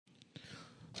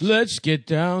Let's get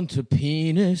down to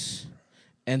penis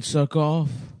and suck off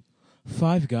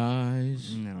Five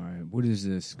Guys. All right. What is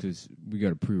this? Because we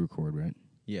got a pre-record, right?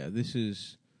 Yeah, this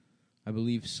is, I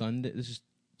believe, Sunday. This is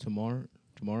tomorrow's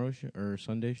show, or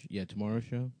Sunday. Yeah, tomorrow's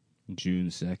show. June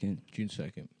 2nd. June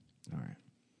 2nd. All right.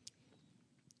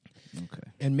 Okay.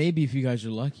 And maybe if you guys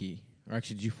are lucky, or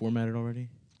actually, did you format it already?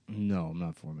 No, I'm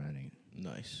not formatting it.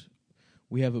 Nice.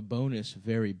 We have a bonus,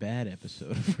 very bad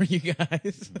episode for you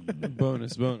guys.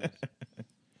 bonus.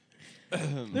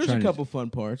 There's a couple fun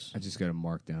parts. I just got to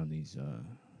mark down these.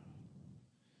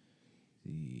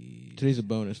 Today's a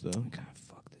bonus, though. God,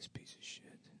 fuck this piece of shit.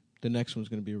 The next one's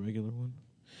going to be a regular one.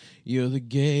 You're the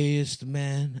gayest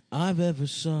man I've ever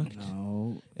sucked.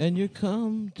 No. And your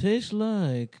cum tastes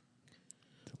like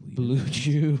Blue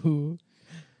Chew.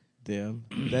 Damn.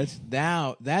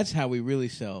 That's how we really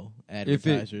sell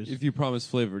advertisers. If you promise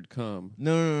flavored cum.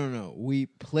 No. We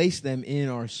place them in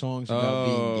our songs about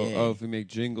being gay. Oh, if we make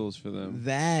jingles for them.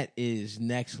 That is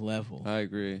next level. I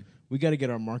agree. We got to get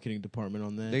our marketing department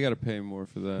on that. They got to pay more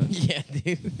for that. Yeah,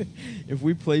 dude. If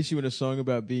we place you in a song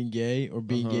about being gay or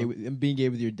being gay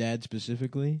with your dad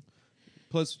specifically.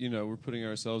 Plus, we're putting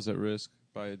ourselves at risk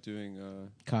by doing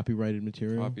copyrighted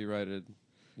material. Copyrighted.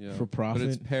 Yeah. For profit. But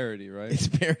it's parody, right? It's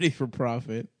parody for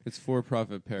profit. It's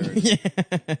for-profit parody.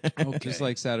 Yeah. Okay. Just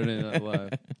like Saturday Night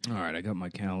Live. All right, I got my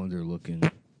calendar looking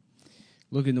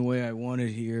the way I want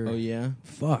it here. Oh, yeah?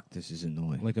 Fuck, this is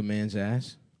annoying. Like a man's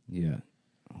ass? Yeah.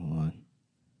 Hold on.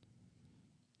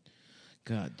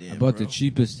 God damn, I bought bro. the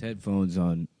cheapest headphones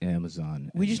on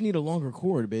Amazon. We just need a longer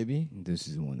cord, baby. This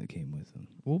is the one that came with them.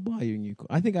 We'll buy you a new cord.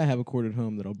 I think I have a cord at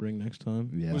home that I'll bring next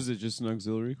time. Yeah. Was it just an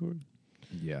auxiliary cord?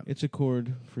 Yeah. It's a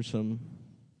cord for some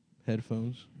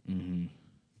headphones. Mm-hmm.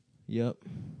 Yep.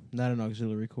 Not an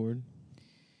auxiliary cord.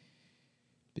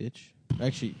 Bitch.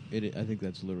 Actually, I think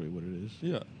that's literally what it is.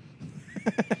 Yeah.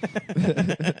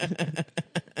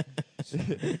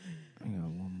 I got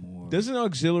one more. Doesn't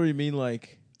auxiliary mean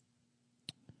like,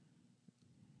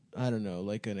 I don't know,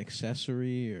 like an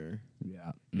accessory or?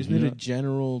 Yeah. Isn't it a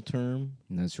general term?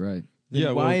 That's right. Then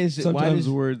Yeah. why is it? Sometimes Why does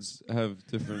words have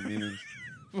different meanings.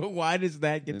 But why does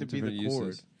that get and to be the different cord?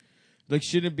 uses. Like,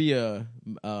 shouldn't it be a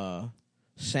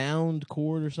sound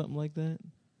cord or something like that?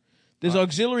 Does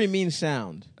auxiliary mean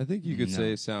sound? I think you could No.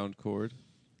 say sound cord.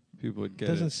 People would It get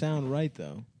doesn't it. sound right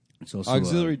though. It's also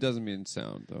Auxiliary doesn't mean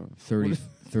sound, though.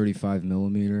 35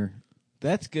 millimeter.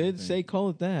 That's good. Call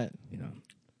it that.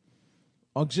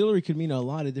 Auxiliary could mean a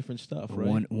lot of different stuff,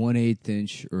 right? 1/8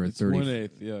 inch or a It's 30.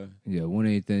 1/8, yeah. Yeah,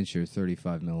 1/8 inch or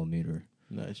 35 millimeter.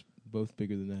 Nice. Both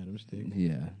bigger than Adam's dick.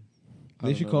 Yeah.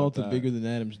 They should call it the bigger than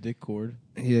Adam's dick cord.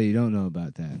 Yeah, you don't know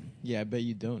about that. Yeah, I bet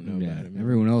you don't know about it. Man.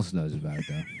 Everyone else knows about it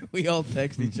though. We all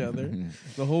text each other.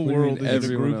 The whole What do you world mean is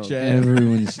in a everyone group else?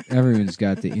 chat. Everyone's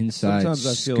got the inside. Sometimes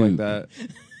I scoop. feel like that.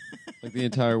 Like the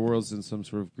entire world's in some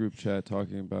sort of group chat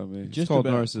talking about me. It's Just called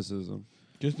about- narcissism.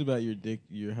 Just about your dick,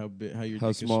 how your How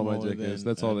dick small is my dick than, is.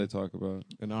 That's all they talk about.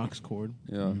 An ox cord.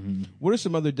 Yeah. Mhm. What are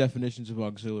some other definitions of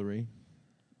auxiliary?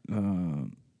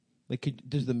 Um, Like,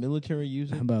 does the military use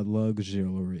how it? about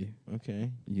luxury? Okay.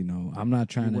 I'm not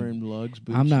trying You're to. wearing lugs,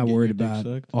 boots. I'm not and getting worried your dick about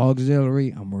sucked?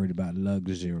 auxiliary. I'm worried about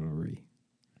luxury.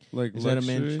 Like Is that a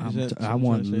man- luxury? Is that I someone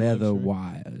want trying to say leather luxury?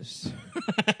 wires.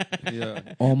 Yeah.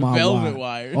 All my Velvet wi-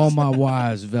 wires. All my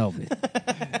wires velvet.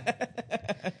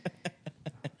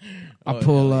 I Oh,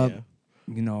 pull hell up.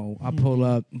 I pull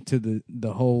up to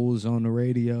the holes on the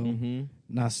radio, Mm-hmm.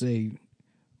 and I say,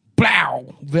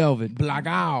 "Blow velvet,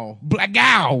 Blackout.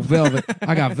 velvet."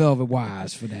 I got velvet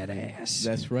wires for that ass.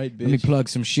 That's right, bitch. Let me plug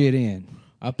some shit in.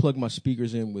 I plug my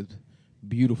speakers in with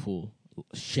beautiful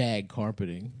shag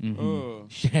carpeting. Oh.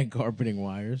 Shag carpeting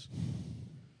wires.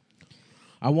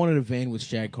 I wanted a van with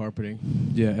shag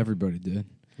carpeting. Yeah, everybody did.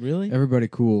 Really? Everybody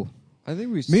cool. I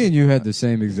think we. Me and you had the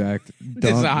same exact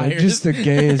Desires. just the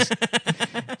gayest,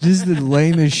 just the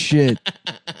lamest shit.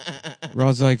 Where I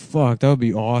was like, "Fuck, that would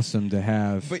be awesome to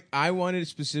have." But I wanted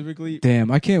specifically. Damn,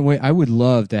 I can't wait. I would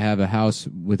love to have a house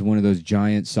with one of those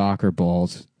giant soccer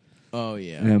balls, Oh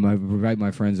yeah, and I invite my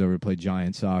friends over to play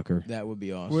giant soccer. that would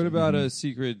be awesome. What about a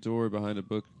secret door behind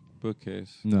a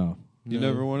bookcase? No, You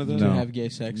never wanted that? To No. have gay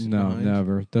sex? no, behind?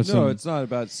 never. That's No, some- it's not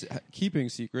about keeping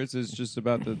secrets. It's just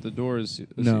about the door is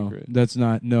a no. secret. That's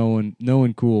not. No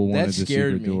one cool wanted the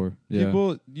scared secret me. door. Yeah.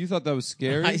 People, you thought that was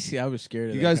scary? I see. I was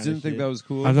scared of You that guys kind didn't of think shit. that was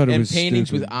cool? I thought it And was paintings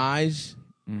stupid. with eyes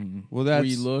Mhm. well, where that's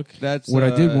you look. that's What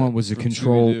I did want was a from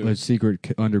control, Scooby-Doo. a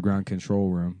secret underground control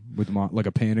room with like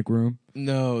a panic room.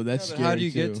 No, that's Yeah, but scary. how do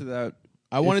you too. get to that?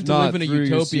 I wanted if to live not in a through your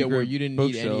utopia where secret you didn't need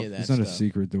any bookshelf? of that It's not a stuff.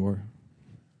 secret door.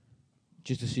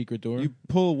 Just a secret door. You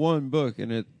pull one book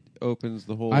and it opens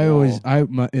the whole. I wall.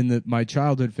 always, my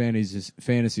childhood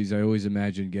fantasies, I always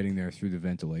imagined getting there through the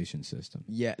ventilation system.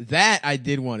 Yeah, that I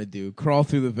did want to do. Crawl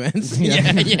through the vents.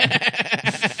 Yeah.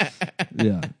 yeah.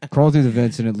 Yeah, crawl through the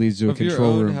vents and it leads to a of your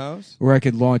control own room house. where I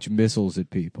could launch missiles at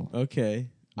people. Okay.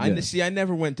 Yeah. I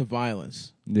never went to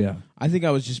violence. Yeah. I think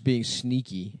I was just being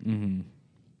sneaky. Mm-hmm.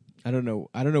 I don't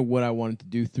know what I wanted to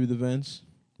do through the vents.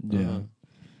 Yeah. Uh-huh.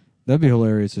 That'd be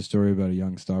hilarious, a story about a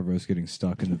young Stavros getting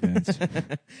stuck in the vents.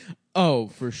 Oh,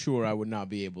 for sure, I would not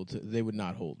be able to. They would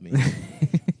not hold me.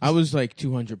 I was like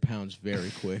 200 pounds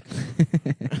very quick.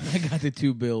 I got the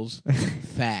 2 bills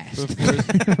fast.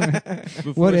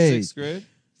 Before What age? 6th grade?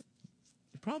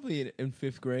 Probably in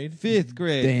 5th grade. 5th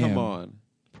grade. Damn. Come on.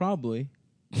 Probably.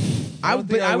 I don't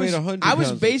think I weighed was 100 I was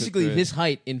pounds in basically 5th grade. his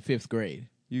height in 5th grade.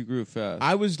 You grew fast.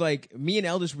 I was like, me and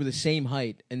Eldest were the same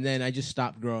height, and then I just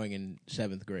stopped growing in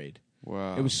 7th grade.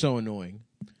 Wow. It was so annoying.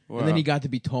 Wow. And then he got to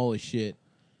be tall as shit,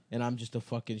 and I'm just a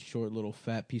fucking short little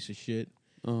fat piece of shit.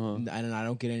 Uh-huh. And I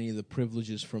don't get any of the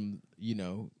privileges from,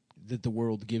 that the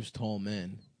world gives tall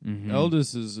men. Mm-hmm.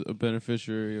 Eldest is a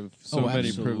beneficiary of so many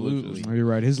absolutely. privileges. Oh, you're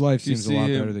right. His life If you seems a see lot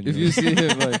him- better than if yours. you see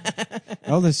him, like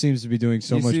Eldest seems to be doing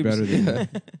so he much seems- better than you.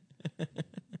 yeah.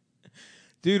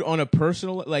 Dude, on a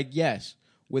personal, yes,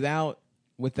 without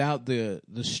the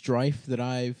strife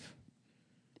that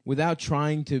without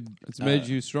trying to, It's made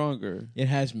you stronger. it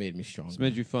has made me stronger. It's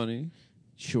made you funny.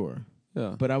 Sure,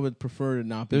 Yeah. but I would prefer to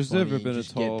not be. There's funny never and been a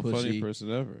just get tall, funny pussy.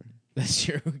 person ever. That's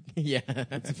true. Yeah,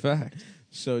 It's a fact.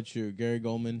 so true. Gary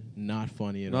Goldman, not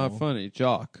funny at all. Not funny.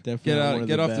 Jock. Definitely Get not out. one of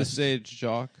Get the off the best. stage,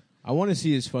 Jock. I want to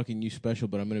see his fucking new special,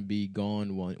 but I'm gonna be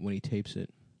gone when he tapes it.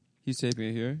 He's taping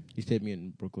it here. He's taping it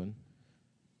in Brooklyn.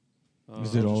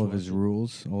 Is it I'll all just of his watch it.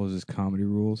 rules? All of his comedy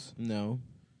rules? No,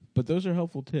 but those are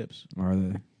helpful tips. Are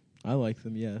they? I like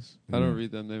them. Yes. I don't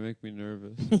read them. They make me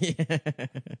nervous. Yeah.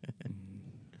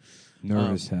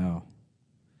 Nervous how?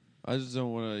 I just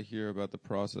don't want to hear about the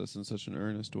process in such an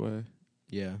earnest way.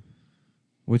 Yeah.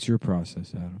 What's your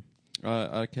process, Adam?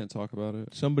 I can't talk about it.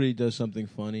 Somebody does something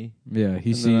funny. Yeah,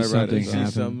 he And then I sees write it something He down. sees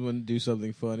happen. someone do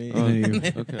something funny. Oh, And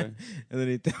then okay. And then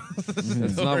he tells the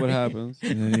That's story. not what happens.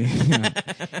 And then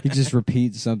he just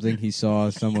repeats something he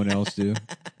saw someone else do.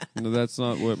 No, that's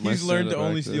not what my He's learned to stand-up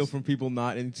only act steal is. from people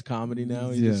not in comedy now.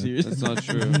 He's Yeah. just serious. That's not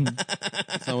true.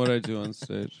 That's not what I do on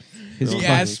stage. His He No.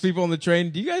 asks people on the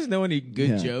train, "Do you guys know any good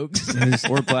Yeah. jokes?"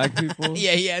 Or black people.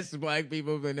 Yeah, he asks black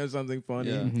people if they know something funny.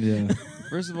 Yeah. Yeah.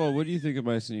 First of all, what do you think of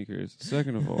my sneakers?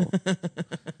 Second of all,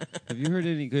 have you heard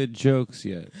any good jokes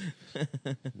yet?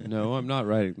 No, I'm not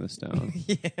writing this down.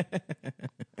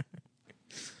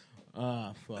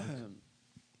 Ah, fuck.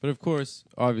 But of course,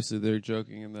 obviously they're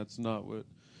joking, and that's not what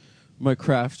my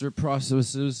craft or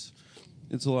process is.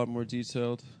 It's a lot more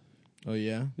detailed. Oh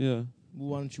yeah. Yeah. Well,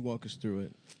 why don't you walk us through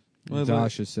it? Well,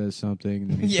 Dasha says something,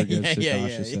 and he forgets that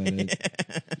Dasha said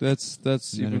it. That's And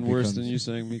then even it worse becomes- than you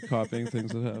saying me copying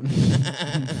things that happen.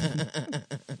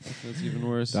 That's even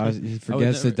worse. Dasha, he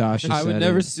forgets that Dasha said I would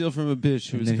never it. steal from a bitch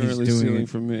who And is then he's currently doing stealing it-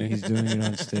 from me. He's doing it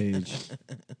on stage.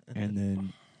 And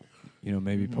then,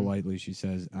 maybe politely she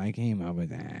says, I came up with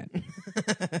that.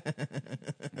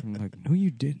 I'm like, no, you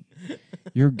didn't.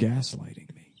 You're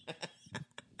gaslighting me.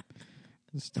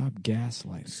 Stop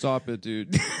gaslighting. Stop it,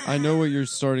 dude. I know what you're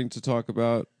starting to talk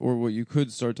about, or what you could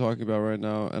start talking about right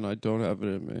now, and I don't have it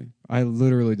in me. I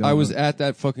literally don't. I was at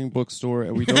that fucking bookstore,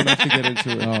 and we don't have to get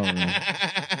into it. Oh,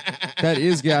 right. That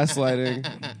is gaslighting.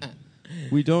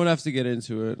 We don't have to get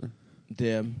into it.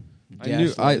 Damn.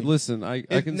 I listen. I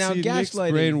can now see Nick's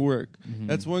gaslighting- brain work. Mhm.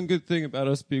 That's one good thing about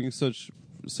us being such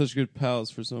good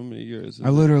pals for so many years. I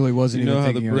literally wasn't You know even how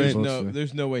the thinking of brain- the No, bookstore.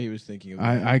 there's no way he was thinking of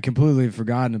that. I completely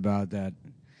forgotten about that.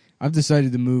 I've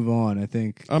decided to move on. I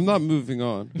think I'm not moving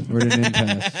on. we're at an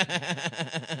impasse.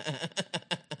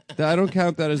 I don't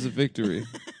count that as a victory.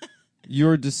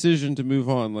 Your decision to move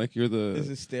on, like you're Is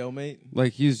the, it stalemate?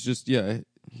 like he's just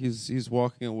he's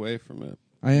walking away from it.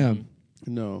 I am.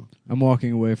 No, I'm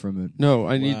walking away from it no,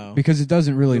 I need. Wow. because it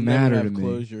doesn't really You'll never matter to have me.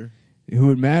 closure.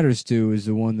 Who it matters to is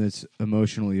the one that's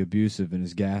emotionally abusive and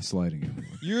is gaslighting him.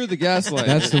 You're the gaslighter.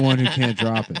 That's the one who can't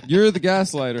drop it. You're the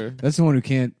gaslighter. That's the one who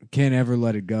can't ever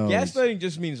let it go. Gaslighting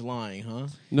just means lying, huh?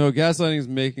 No, gaslighting is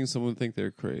making someone think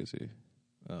they're crazy.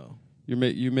 Oh. You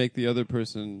make the other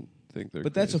person think they're.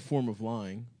 But that's a crazy. form of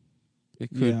lying. It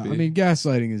could Yeah, be. I mean,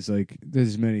 gaslighting is like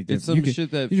there's many different. it's some you can,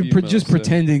 shit that you can females just say.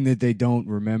 pretending that they don't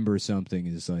remember something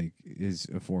is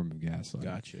a form of gaslighting.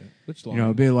 Gotcha. Which You lying? know,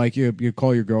 it'd be like you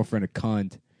call your girlfriend a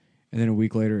cunt, and then a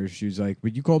week later she's like,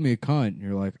 "But you called me a cunt." And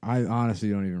you're like, "I honestly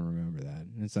don't even remember that."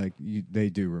 And it's like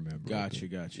they do remember. Gotcha.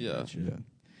 it. Yeah. Gotcha. Yeah.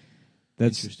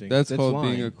 That's Interesting. That's called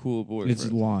lying. being a cool boyfriend.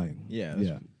 it's lying. Yeah. That's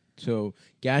Yeah. So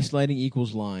gaslighting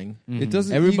equals lying. Mm-hmm. It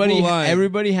doesn't Everybody, equal lying.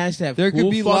 everybody has to have There could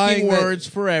cool be fucking lying that- words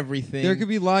for everything. There could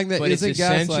be lying that but it's isn't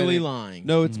essentially gaslighting. lying.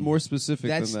 No, it's more specific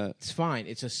That's than that. it's fine.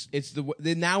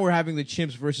 Now we're having the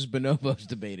chimps versus bonobos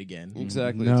debate again.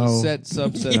 Exactly. No. It's a set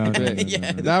subset No, no, debate. no,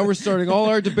 no, no. Now we're starting all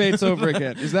our debates over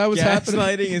again. Is that what's happening?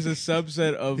 Gaslighting is a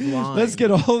subset of lying. Let's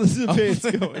get all the debates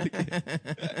going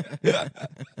again.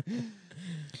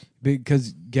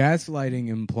 Because gaslighting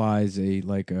implies a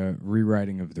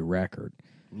rewriting of the record.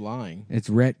 lying. It's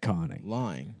retconning.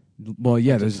 Lying. Well,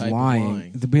 yeah, That's a there's type of lying.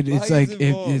 lying. But it's Lying like is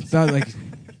involved. it's not like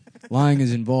lying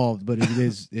is involved, but it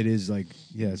is like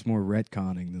it's more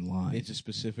retconning than lying. It's a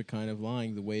specific kind of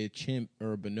lying. The way a chimp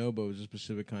or a bonobo is a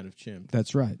specific kind of chimp.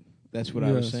 That's right. That's what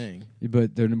I was Yes. saying.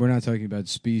 But we're not talking about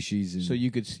species. And So you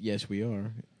could, yes, we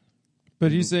are.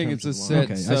 But he's saying it's a terms of set lying.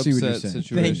 Okay, I see what you're subset saying.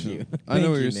 situation. Thank you. I know Thank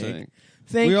what you, you're Nick. saying.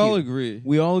 Thank we you. all agree.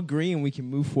 We all agree, and we can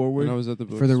move forward. When I was at the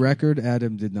for the bookstore. record,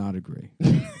 Adam did not agree.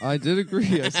 I did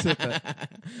agree. I said that.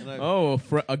 And I- Oh,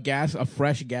 a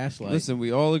fresh gaslight. Listen,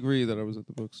 we all agree that I was at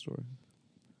the bookstore.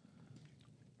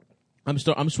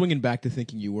 I'm swinging back to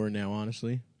thinking you were now.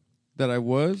 Honestly, That I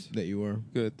was? that you were.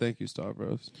 Good. Thank you,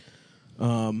 Stavros.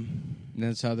 And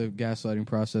that's how the gaslighting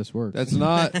process works. That's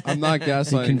not, I'm not he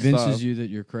gaslighting convinces Stav. you that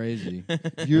you're crazy.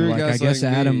 You're like, I guess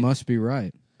gaslighting Adam me. must be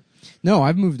right. No,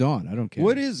 I've moved on. I don't care.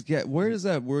 Where does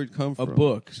that word come A from?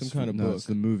 book, some kind of no, book. it's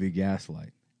the movie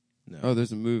Gaslight. No. Oh,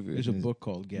 there's a movie. There's a book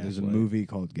called Gaslight. There's a movie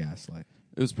called Gaslight.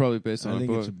 It was probably based on I a think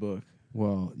book. it's a book.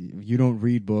 Well, you don't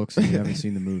read books and you haven't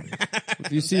seen the movie.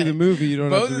 If you see the movie, you don't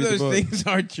Both have of to read those the book. things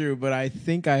are true, but I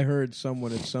think I heard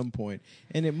someone at some point,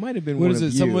 and it might have been What one is of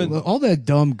it, you. someone- Well, all that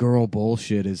dumb girl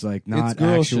bullshit is like not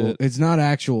girl actual. shit. It's not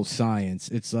actual science.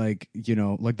 It's like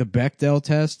like the Bechdel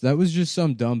test. That was just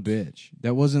some dumb bitch.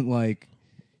 That wasn't like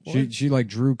she like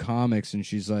drew comics and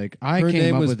she's like I Her came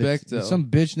name up was with it. Bechdel. Some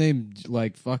bitch named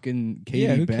like fucking Katie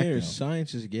Yeah, who Bechdel. cares?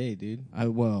 Science is gay, dude. I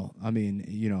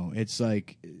mean, it's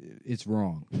like it's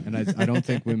wrong, and I don't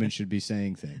think women should be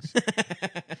saying things.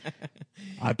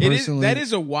 I personally, that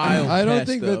is a wild. I don't test,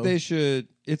 think though. that they should.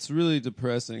 It's really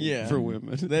depressing Yeah. for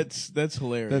women That's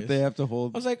hilarious. that they have to I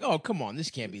hold. was like, oh come on, this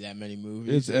can't be that many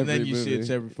movies. It's and then every you see movie. it's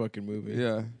every fucking movie.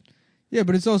 Yeah. yeah,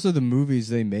 but it's also the movies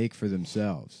they make for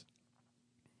themselves.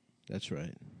 That's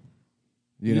right.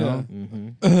 You know, Mm-hmm.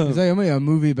 it's like I mean, a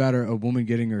movie about a woman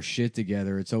getting her shit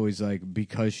together. It's always like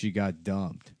because she got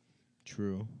dumped.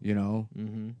 True. You know,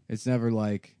 Mm-hmm. it's never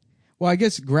like. Well, I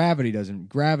guess Gravity doesn't.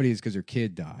 Gravity is because her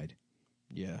kid died.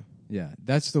 Yeah. Yeah,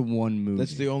 that's the one movie.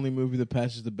 That's the only movie that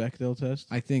passes the Bechdel test.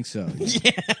 I think so.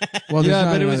 Yeah. Well, there's Yeah,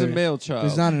 not but it was a another- male child.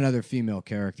 There's not another female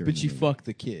character. in But the she movie. fucked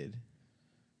the kid.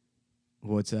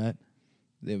 What's that?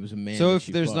 There was a man. So that if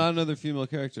she there's fucked. not another female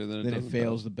character, then then it doesn't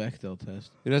fails count. the Bechdel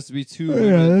test. It has to be two Oh, yeah,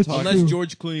 women that's talking. Unless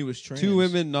George Clooney was trans. Two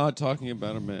women not talking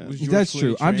about a man. Was George That's Clooney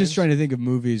true. I'm just trans? trying to think of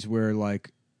movies where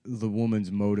like the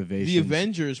woman's motivation. The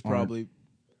Avengers aren't- probably.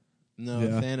 No,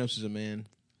 Yeah. Thanos is a man.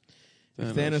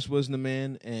 If Thanos wasn't a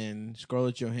man, and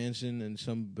Scarlett Johansson and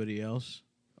somebody else.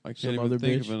 I some can't other even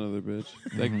think bitch. of another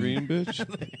bitch. That green bitch?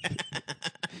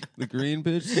 The green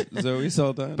bitch? Zoe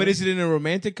Saldana? But is it in a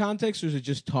romantic context, or is it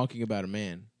just talking about a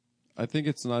man? I think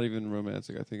it's not even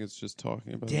romantic. I think it's just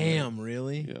talking about a man. Damn,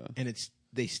 really? Yeah. And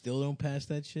they still don't pass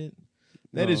that shit.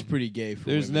 That No. is pretty gay. For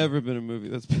There's women. never been a movie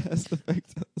that's passed the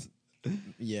Bechdels.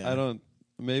 Yeah. I don't.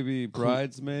 Maybe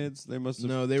Bridesmaids. They must have.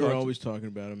 No, they were talked- always talking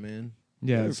about a man.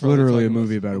 Yeah, They're it's probably literally a talking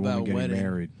movie about a woman about getting wedding.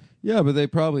 married. Yeah, but they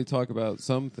probably talk about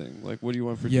something like, "What do you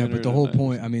want for Yeah, dinner?" but the whole tonight?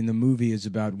 point. I mean, the movie is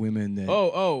about women that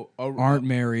Oh, aren't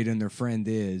married and their friend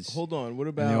is. Hold on. What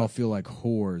and they all about? feel like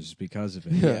whores because of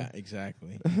it. Yeah,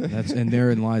 exactly. And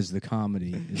therein lies the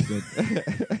comedy. Is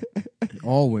that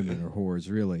all women are whores,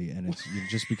 really, and it's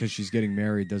just because she's getting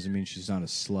married doesn't mean she's not a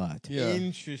slut. Yeah,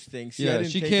 Interesting. See, I yeah.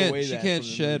 didn't She take can't. away She that can't from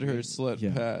the shed movie. her slut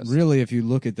Yeah, past. really. If you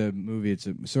look at the movie, it's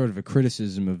a sort of a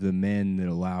criticism of the men that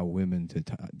allow women to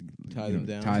Tie them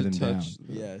down. Tie To them down. touch-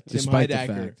 Yeah, Tim Despite the Heidecker.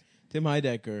 fact. Tim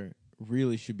Heidecker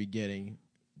really should be getting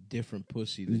different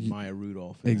pussy than Maya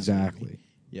Rudolph. in that Exactly. movie.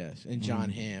 Yes, and John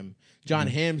Hamm. John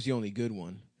Hamm's the only good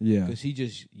one Yeah. because he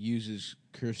just uses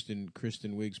Kristen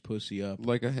Wiig's pussy up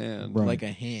like a hand. Right. like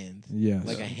a hand, Yes.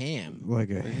 like a ham. Like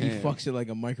a He ham. fucks it like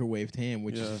a microwaved ham,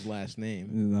 which is Yeah. his last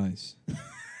name. nice.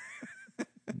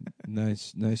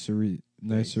 Nicery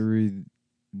doodah.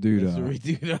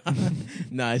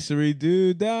 Nicery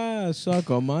doodah, suck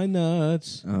on my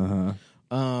nuts.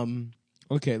 Uh-huh.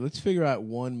 Okay, let's figure out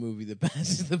one movie that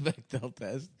passes the Bechdel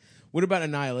test. What about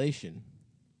Annihilation?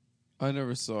 I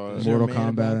never saw Is it. there a Mortal man Kombat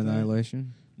about that?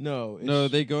 Annihilation. No, No,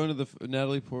 they go into the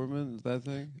Natalie Portman. Is that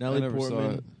thing? Natalie I never saw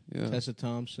Portman, it. Yeah. Tessa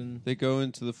Thompson, They go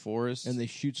into the forest. and they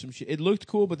shoot some shit. It looked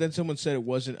cool, but then someone said it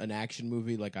wasn't an action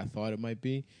movie like I thought it might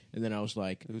be, and then I was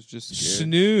like, it was just scared.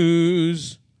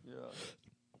 snooze. Yeah.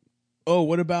 Oh,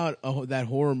 what about that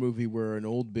horror movie where an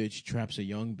old bitch traps a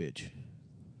young bitch?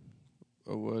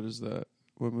 Oh, what is that?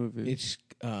 What movie? It's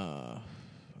I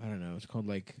don't know. It's called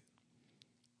like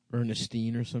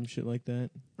Ernestine or some shit like that.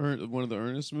 One of the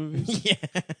Ernest movies?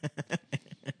 Yeah.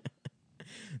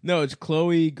 No, it's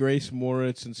Chloe Grace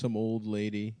Moritz and some old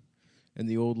lady. And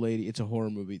the old lady, it's a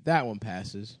horror movie. That one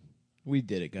passes. We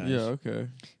did it, guys. Yeah, okay.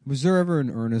 Was there ever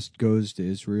an Ernest Goes to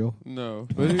Israel? No,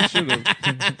 but it should have.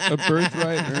 A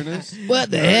Birthright Ernest? What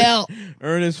the hell?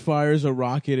 Ernest fires a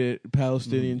rocket at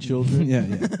Palestinian children. Yeah.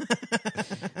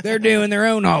 They're doing their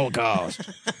own Holocaust.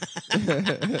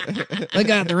 They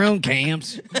got their own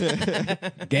camps.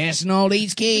 Gassing all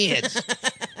these kids.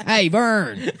 Hey,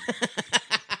 Vern.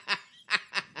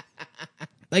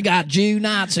 They got Jew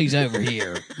Nazis over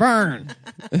here. Vern.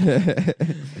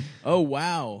 Oh,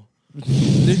 wow.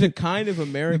 There's a kind of The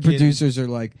American producers are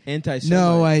like, anti-Semite.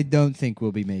 no, I don't think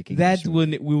we'll be making That's this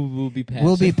when we will be passing.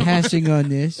 We'll be passing on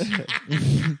this.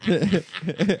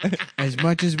 As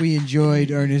much as we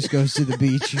enjoyed Ernest Goes to the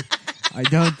Beach, I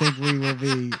don't think we will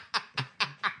be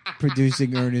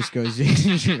producing Ernest Goes to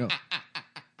Israel.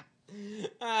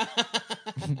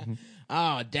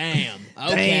 Oh, damn.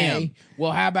 Okay.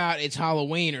 Well, how about it's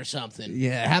Halloween or something?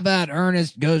 Yeah. How about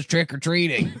Ernest goes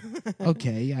trick-or-treating?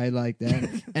 Okay, I like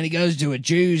that. And he goes to a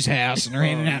Jew's house and they're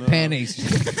handing out pennies.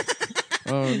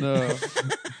 Oh, no.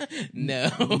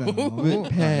 No. No.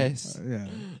 Pass. Yeah.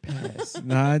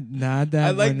 Not that.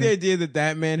 I like one. the idea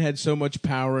that man had so much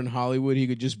power in Hollywood he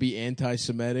could just be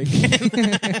anti-Semitic.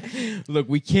 Look,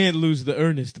 we can't lose the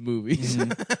Ernest movies.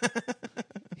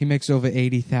 He makes over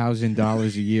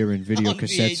 $80,000 a year in video On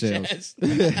cassette sales.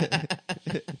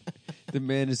 VHS. The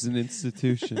man is an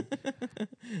institution.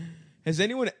 Has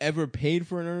anyone ever paid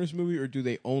for an Ernest movie, or do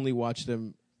they only watch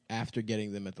them after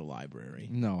getting them at the library?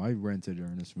 No, I rented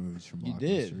Ernest movies from You Blockbuster.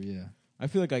 did? Yeah. I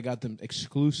feel like I got them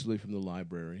exclusively from the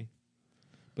library.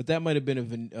 But that might have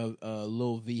been a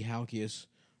Lil V. Halkias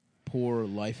poor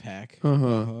life hack.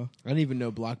 Uh-huh. I didn't even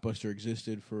know Blockbuster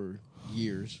existed for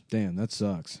years. Damn, that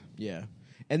sucks. Yeah.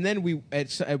 And then we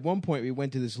at one point we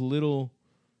went to this little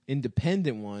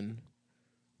independent one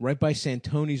right by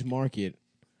Santoni's Market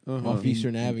off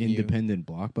Eastern Avenue. Independent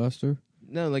Blockbuster?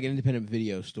 No, like an independent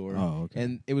video store. Oh, okay.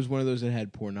 And it was one of those that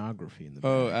had pornography in the back.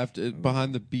 Oh, after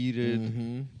behind the beaded,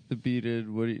 Mhm.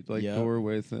 what do you like Yep.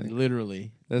 doorway thing?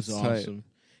 Literally. That's it was tight. awesome.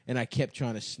 And I kept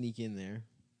trying to sneak in there.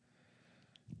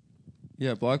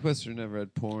 Yeah, Blockbuster never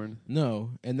had porn.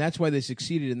 No, and that's why they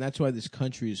succeeded, and that's why this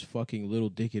country is fucking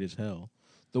little dickhead as hell.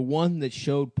 The one that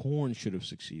showed porn should have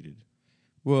succeeded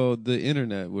Well, the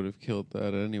internet would have killed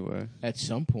that anyway. at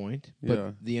some point, but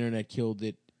Yeah. the internet killed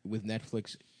it with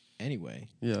Netflix anyway.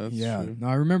 Yeah, that's Yeah. true. No,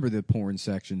 I remember the porn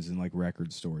sections in like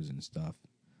record stores and stuff.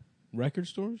 Record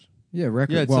stores? Yeah,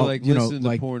 record. Yeah, well, to like you know, listen to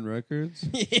like porn records.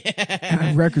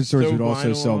 Yeah. record stores Throw would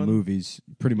also vinyl sell on. movies.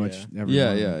 Pretty much Yeah. every Yeah,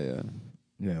 month. yeah,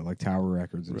 Yeah, like Tower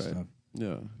Records and Right. stuff.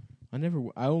 yeah.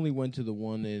 I only went to the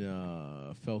one in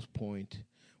Fells Point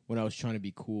when I was trying to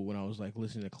be cool, when I was like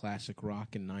listening to classic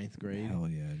rock in 9th grade. Hell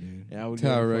yeah, dude. And I would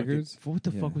Tower go to fucking- Records? What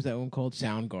the Yeah. fuck was that one called?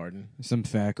 Soundgarden. Some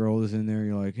fat girl is in there.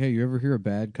 You're like, hey, you ever hear of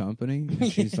Bad Company?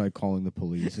 And she's like calling the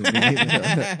police. No,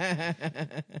 Yeah,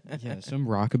 some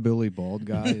rockabilly bald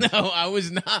guy. I was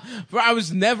not. I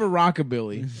was never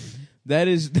rockabilly. That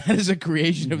is a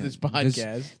creation of this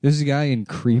podcast. There's a guy in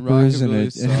Creepers and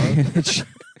Rockabilly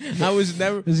a. I was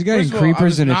never. There's a guy First in of all, I Creepers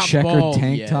was in a not checkered bald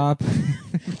tank yet. top.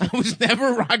 I was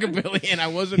never rockabilly, and I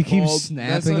He wasn't keeps bald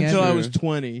snapping at until I you. was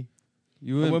 20.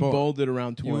 You I went, went bald. bald at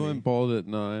around 20. You went bald at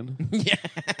 9 yeah.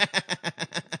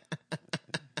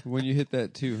 when you hit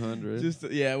that 200. Just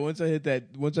once I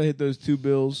hit those two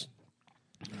bills,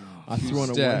 I threw on a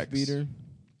wife Stacks. beater.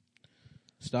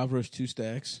 Stavros 2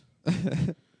 stacks.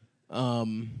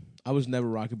 I was never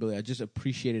rockabilly. I just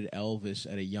appreciated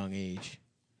Elvis at a young age,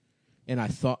 and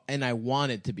I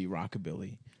wanted to be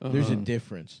rockabilly. There's a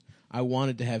difference. I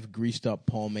wanted to have greased up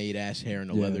pomade ass hair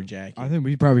and a Yeah. leather jacket. I think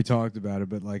we probably talked about it,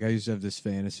 but like I used to have this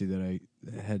fantasy that I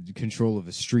had control of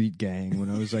a street gang when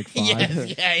I was like 5.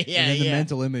 Yes, yeah, And then the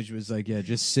mental image was like,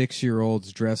 just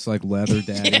 6-year-olds dressed like leather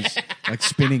daddies, like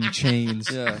spinning chains.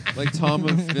 Yeah, like Tom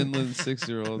of Finland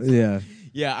 6-year-olds. Yeah.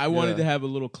 Yeah, I wanted Yeah. to have a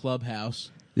little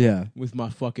clubhouse Yeah. with my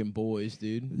fucking boys,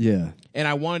 dude. Yeah. And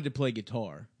I wanted to play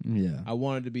guitar. Yeah. I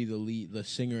wanted to be the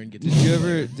singer and Did guitar. you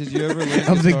ever? Did you ever learn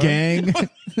Of the guitar? gang.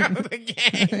 the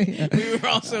gang. We were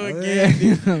also a gang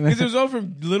because it was all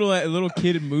from little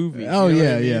kid movies. Oh, you know yeah,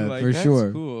 what I mean? yeah, Like, for That's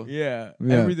sure. cool. Yeah,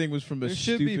 Yeah. everything was from a There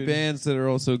should stupid be bands that are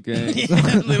also gangs.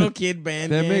 little kid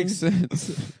band. That gang. makes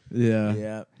sense. Yeah.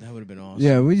 Yeah, that would have been awesome.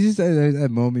 Yeah, we just at that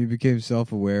moment you became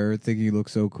self-aware, thinking you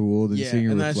looked so cool, then Yeah, seeing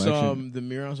your and I reflection. saw the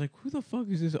mirror. I was like, "Who the fuck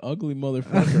is this ugly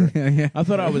motherfucker?" yeah. I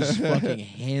thought I was fucking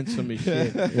handsome as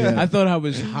shit. Yeah. I thought I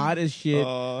was hot as shit.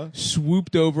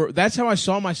 Swooped over. That's how I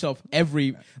saw myself.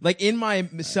 In my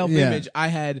self-image, I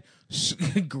had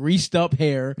greased up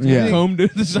hair, Yeah. combed to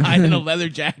the side, and a leather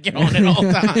jacket on at all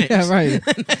times. Yeah, right.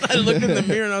 And then I looked in the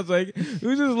mirror and I was like,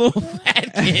 "Who's this little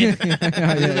fat kid?" Look at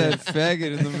that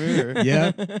faggot in the mirror.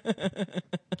 Yeah.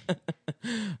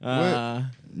 Do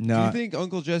No. you think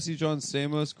Uncle Jesse John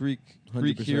Stamos, Greek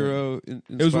 100%. hero, It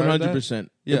was inspired that? 100%.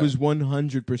 Yeah. It was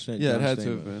 100%. Yeah, it John had to Stamos.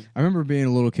 have been. I remember being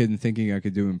a little kid and thinking I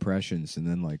could do impressions and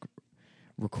then like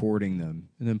recording them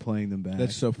and then playing them back.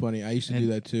 That's so funny. I used to do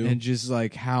that too. And just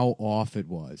like how off it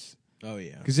was. Oh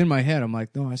yeah. Because in my head, I'm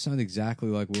like, no, I sound exactly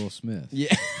like Will Smith.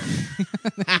 Yeah.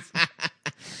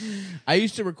 I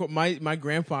used to record. My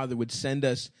grandfather would send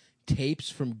us tapes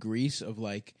from Greece of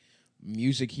like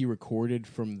music he recorded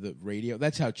from the radio.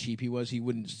 That's how cheap he was. He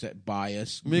wouldn't buy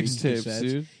us Greece Mixtapes, cassettes.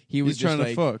 dude. He was He's trying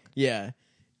just to like, fuck. Yeah,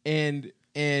 and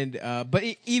but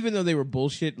even though they were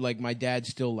bullshit, like my dad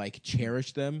still like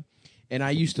cherished them, and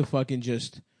I used to fucking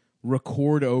just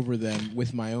record over them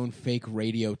with my own fake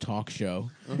radio talk show.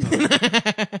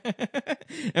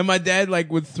 And my dad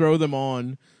like would throw them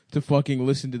on to fucking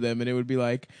listen to them, and it would be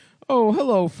like, "Oh,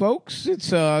 hello, folks! It's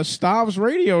Stav's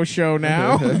radio show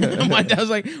now." My dad was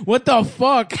like, "What the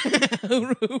fuck?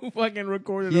 Who fucking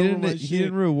recorded over my He shit?"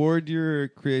 didn't reward your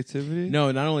creativity?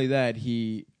 No, not only that,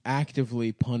 he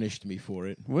actively punished me for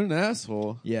it. What an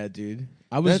asshole. Yeah, dude.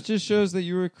 I was. That just shows that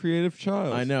you were a creative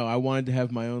child. I know. I wanted to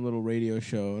have my own little radio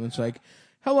show, and it's like,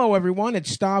 "Hello, everyone!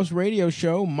 It's Stav's radio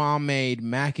show. Mom made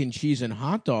mac and cheese and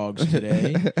hot dogs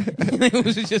today." It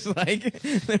was just like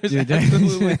there was Dude,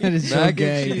 absolutely. that is so Mac and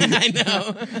gay. cheese. I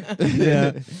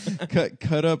know. Yeah.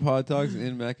 cut up hot dogs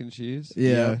in mac and cheese.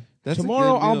 Yeah. That's a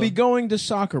Tomorrow good I'll meal. be going to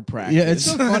soccer practice. Yeah, it's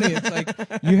so funny. It's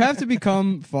like you have to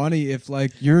become funny if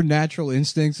like your natural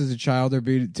instincts as a child are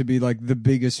to be like the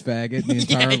biggest faggot in the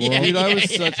entire world. Dude, I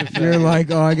was such a fan. You're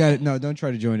like, oh, I got it. No, don't try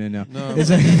to join in now. No.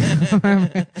 It's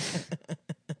like,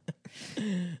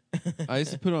 I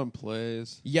used to put on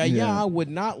plays. Yeah, Yeah. would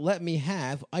not let me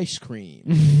have ice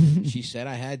cream. She said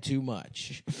I had too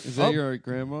much. Is that your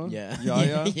grandma? Yeah.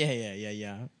 Yaya?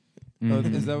 Yeah. Oh,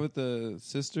 is that what the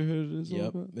sisterhood is all Yep.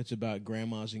 about? It's about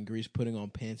grandmas in Greece putting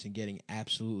on pants and getting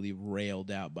absolutely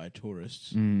railed out by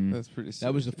tourists. That's pretty sick.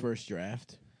 That was the first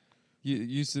draft.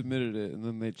 You submitted it, and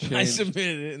then they changed. I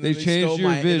submitted it, and They then they changed stole your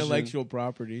my vision. intellectual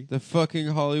property. The fucking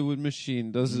Hollywood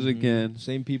machine does it again.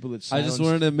 Same people that I just silenced-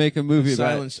 wanted to make a movie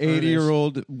about silenced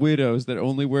 80-year-old widows that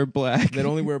only wear black. that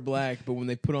only wear black, but when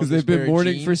they put on Because this they've been pair of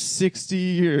mourning jeans, for 60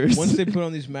 years. once they put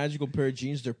on these magical pair of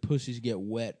jeans, their pussies get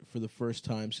wet for the first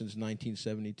time since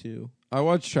 1972. I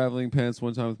watched Traveling Pants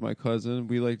one time with my cousin.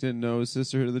 We didn't know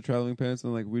Sisterhood of the Traveling Pants,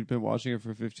 and we'd been watching it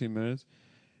for 15 minutes.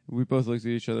 We both looked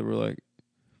at each other. We're like,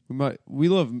 we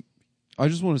love. I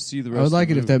just want to see the rest. I would like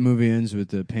of it the if that movie ends with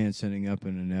the pants ending up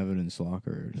in an evidence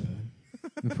locker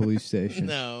at the police station.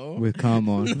 No. With cum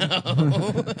on.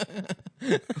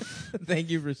 Thank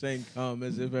you for saying "come"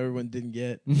 as if everyone didn't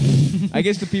get. I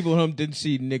guess the people at home didn't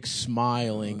see Nick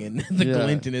smiling and the Yeah.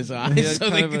 glint in his He eyes, had so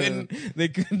they kind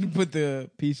of couldn't put the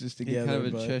pieces He together. kind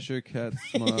of a but Cheshire cat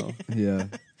smile Yeah.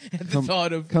 at the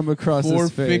thought of come across 4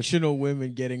 his face. fictional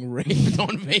women getting raped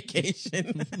on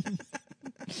vacation.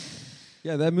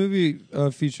 Yeah, that movie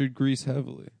featured Grease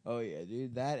heavily. Oh yeah,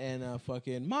 dude, that and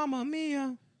fucking Mamma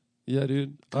Mia. Yeah,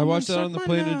 dude. I Come watched and that suck on the my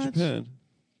plane to nuts. Japan.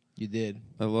 You did.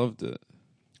 I loved it.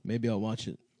 Maybe I'll watch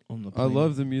it on the I plane.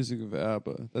 love the music of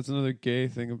ABBA. That's another gay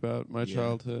thing about my Yeah.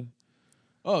 childhood.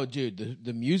 Oh, dude,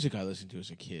 the music I listened to as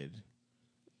a kid,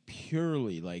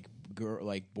 purely like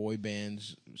boy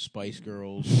bands, Spice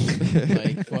Girls,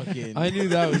 like fucking. I knew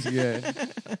that was gay.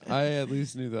 I at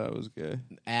least knew that was gay.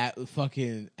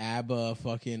 Fucking ABBA,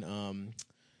 fucking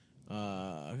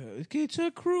it's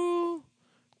a cruel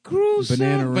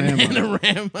Bananarama.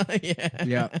 Bananarama, yeah.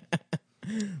 Yeah.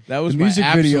 That was The my music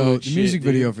video. absolute The shit, music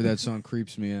dude. video for that song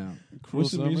creeps me out. Cruel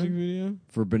What's the Summer? music video?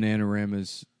 For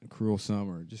Bananarama's "Cruel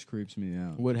Summer," it just creeps me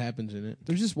out. What happens in it?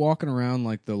 They're just walking around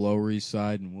like the Lower East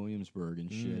Side and Williamsburg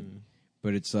and shit.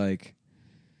 But it's like,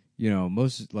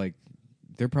 most like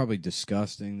they're probably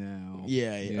disgusting now.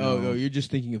 Yeah. you Oh, know? you're just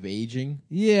thinking of aging.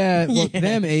 Yeah, well, Yeah.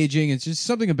 them aging, it's just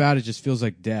something about it just feels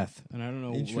like death, and I don't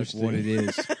know like Interesting. what it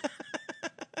is.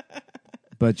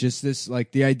 But just this,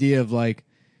 like the idea of like,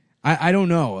 I don't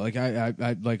know, like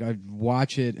I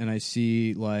watch it and I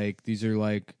see like these are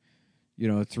like, you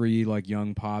know, 3 like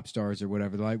young pop stars or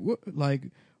whatever. They're like, like,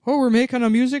 oh, we're making a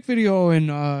music video in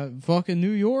fucking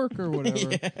New York or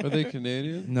whatever. Are they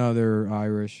Canadian? No, they're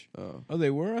Irish. Oh. Oh,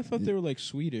 they were? I thought they were like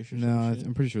Swedish or No, something.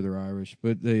 I'm pretty sure they're Irish,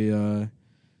 but they,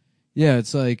 yeah,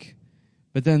 it's like,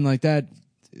 but then like that,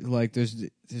 like there's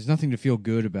nothing to feel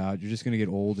good about. You're just gonna get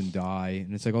old and die,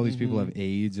 and it's like all these people Mhm. have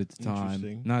AIDS at the time.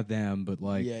 Interesting. Not them, but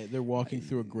like, Yeah, they're walking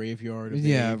through a graveyard. Of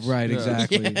yeah, AIDS. right, Yeah.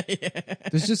 exactly. Yeah.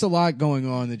 There's just a lot going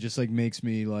on that just like makes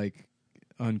me like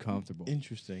uncomfortable.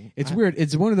 Interesting. It's weird.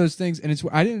 It's one of those things, and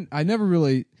I never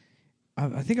really.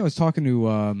 I think I was talking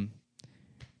to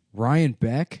Ryan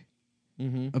Beck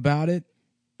Mm-hmm. about it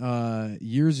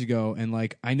years ago, and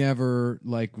like I never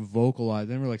like vocalized,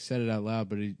 I never like said it out loud,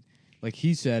 but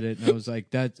he said it, and I was like,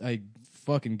 that I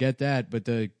fucking get that, but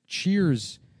the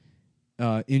Cheers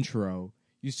intro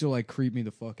used to like creep me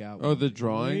the fuck out. Oh, the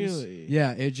drawings. Really?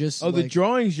 yeah, it just Oh, the like,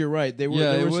 drawings. You're right. They were.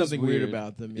 Yeah, there it was was something weird weird.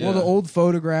 about them. Yeah. well, the old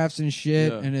photographs and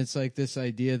shit, Yeah. and it's like this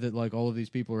idea that like all of these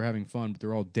people are having fun, but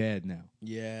they're all dead now.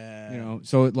 Yeah. You know,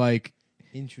 so it like,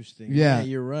 Interesting. Yeah.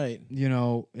 You're right. you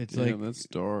know, it's Damn, like, that's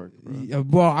dark. Bro.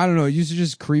 well, I don't know. It used to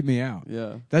just creep me out.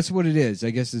 Yeah. That's what it is.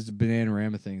 I guess it's the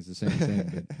Bananarama thing is the same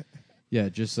thing. But yeah,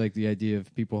 just like the idea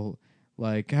of people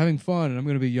like having fun and I'm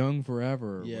going to be young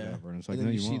forever or Yeah. whatever. And it's like, And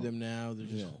then no, you you see won't. them now. They're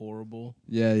just Yeah. horrible.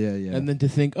 Yeah, yeah, yeah. And then to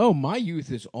think, oh, my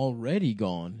youth is already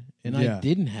gone, and Yeah. I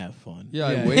didn't have fun.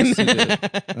 Yeah, Yeah. I wasted it.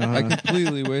 I Uh-huh.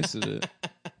 completely wasted it.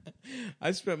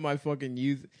 I spent my fucking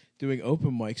youth doing open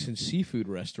mics in seafood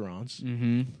restaurants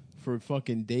Mm-hmm. for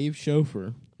fucking Dave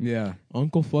Chauffeur, Yeah.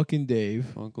 Uncle fucking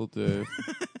Dave, Uncle Dave.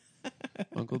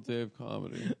 Uncle Dave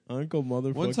comedy. Uncle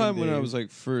motherfucking. One time when I Dave. was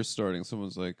like first starting,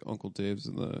 someone's like, "Uncle Dave's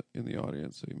in the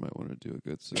audience, so you might want to do a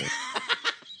good set."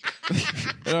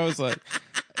 And I was like,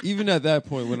 even at that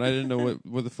point when I didn't know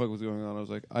what the fuck was going on, I was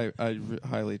like, I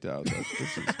highly doubt that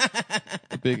this is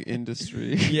a big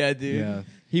industry. yeah, dude, Yeah.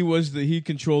 he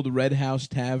controlled the Red House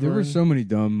Tavern. There were so many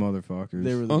dumb motherfuckers.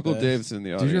 They were the Uncle best. Dave's in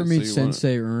the audience. Did you ever meet so you wanna-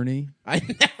 Sensei Ernie? I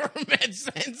never met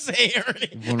Sensei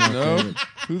Ernie. One of my No, favorites.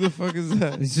 who the fuck is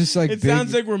that? It's just like It big,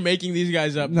 sounds like we're making these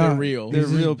guys up. No, They're real. they're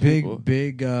he's this real big, people.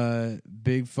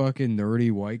 big fucking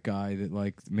nerdy white guy that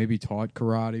like maybe taught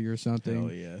karate or something.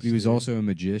 Hell yes, he was dude. also a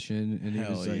magician, and he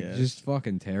Hell was like yes. just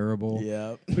fucking terrible.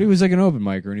 Yeah. But he was like an open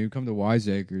micer, and he would come to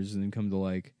Wiseacres, and then come to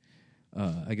like,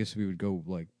 I guess we would go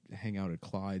like hang out at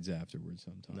Clyde's afterwards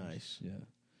sometimes. Nice. Yeah.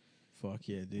 Fuck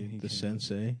yeah, He dude. The came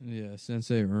Sensei. Yeah,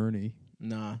 Sensei Ernie.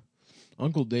 Nah.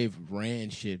 Uncle Dave ran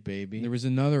shit, baby. There was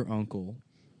another uncle.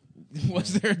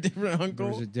 Was there a different There uncle?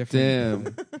 was a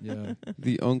different. yeah.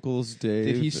 The Uncle's Dave.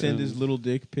 Did he send his and- little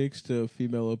dick pics to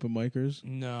female open micers?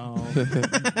 No.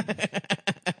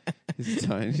 his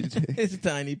tiny dick? His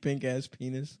tiny pink ass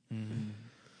penis.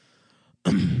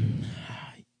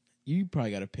 You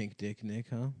probably got a pink dick, Nick,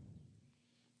 huh?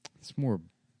 It's more.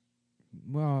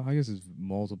 Well, I guess it's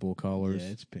multiple colors. Yeah,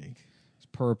 it's pink. It's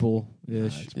purple ish.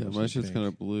 Nah, it's Yeah, mostly my shit's pink. kind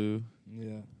of blue.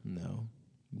 Yeah. No.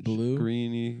 Blue?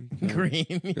 Greeny. kinda Green.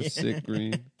 like yeah. A sick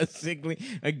green. A sickly,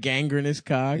 a gangrenous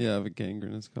cock. Yeah, I have a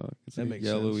gangrenous cock. It's That like makes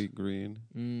yellowy sense. green.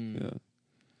 Mm. Yeah.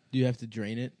 Do you have to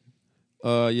drain it?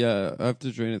 Yeah, I have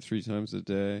to drain it 3 times a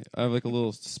day. I have like a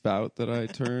little spout that I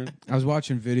turn. I was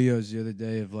watching videos the other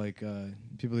day of like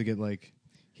people that get like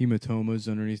hematomas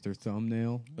underneath their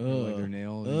thumbnail, or, like their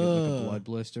nail, and you get like a Ugh. blood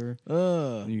blister.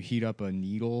 Ugh. And you heat up a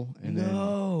needle and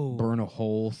No. then burn a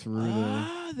hole through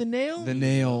The nail? the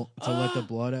nail to let the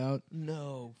blood out.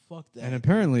 No, fuck that. And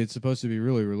apparently it's supposed to be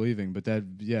really relieving, but that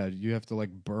you have to like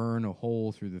burn a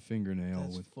hole through the fingernail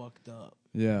That's with fucked up.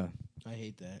 yeah. I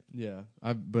hate that. Yeah.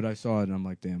 But I saw it and I'm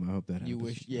like, damn, I hope that You happens.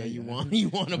 wish, yeah, you want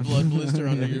a blood blister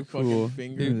under your fucking Cool.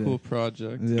 finger. Be a cool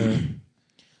project. Yeah.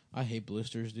 I hate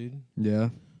blisters, dude. Yeah.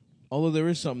 Although there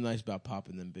is something nice about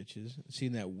popping them bitches.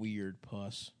 Seeing that weird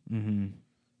pus, Mm-hmm.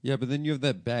 Yeah, but then you have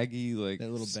that baggy like that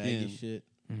little skin, baggy shit.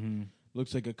 Mm-hmm.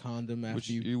 Looks like a condom after which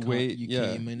you you com- wait. you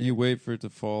yeah, came in you it. wait for it to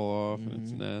fall off, and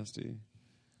it's Mhm. nasty.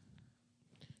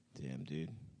 Damn, dude.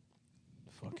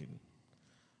 Fucking.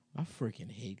 I freaking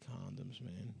hate condoms,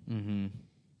 man. Mm-hmm.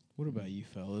 What about you,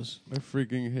 fellas? I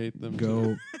freaking hate them.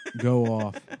 Go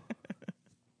off.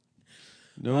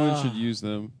 No one Ah. should use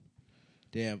them.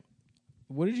 Damn.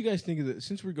 What did you guys think of the?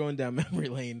 Since we're going down memory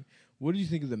lane, what did you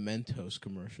think of the Mentos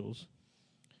commercials?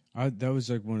 That was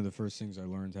like one of the first things I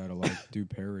learned how to like do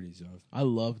parodies of. I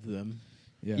loved them.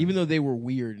 Yeah. Even though they were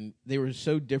weird and they were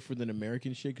so different than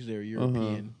American shit because they were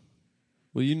European.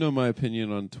 Well, you know my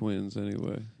opinion on twins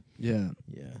anyway. Yeah.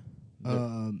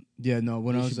 Yeah. Yeah, no,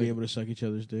 when I They was should be able to suck each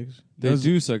other's dicks. They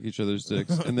do suck each other's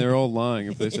dicks, and they're all lying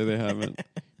if they say they haven't.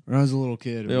 when I was a little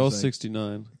kid, it They're all was like,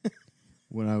 69.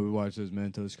 when I would watch those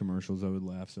Mentos commercials, I would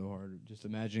laugh so hard. Just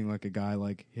imagining like a guy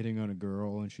like hitting on a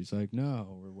girl and she's like, no,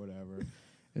 or whatever.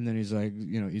 And then he's like,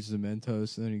 eats the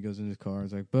Mentos, and then he goes in his car.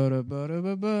 It's like,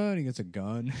 and he gets a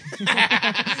gun.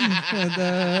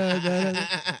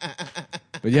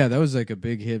 But yeah, that was like a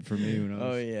big hit for me when I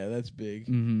was. Oh yeah, that's big.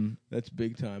 Mm-hmm. That's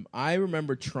big time. I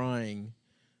remember trying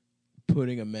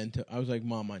putting a Mentos. I was like,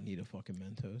 Mom, I need a fucking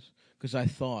Mentos because I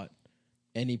thought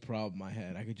any problem I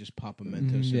had, I could just pop a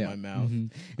Mentos in my mouth.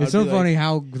 It's I'd so be funny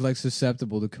how like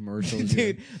susceptible to commercials.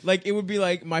 Dude, like it would be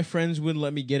like my friends wouldn't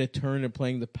let me get a turn at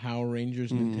playing the Power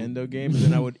Rangers Nintendo game, and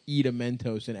then I would eat a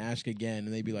Mentos and ask again,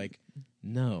 and they'd be like,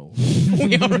 "No,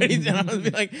 we already did." I would be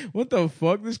like, "What the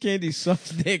fuck? This candy sucks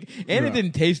dick," and it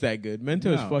didn't taste that good.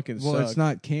 Mentos fucking well, suck. it's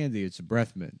not candy; it's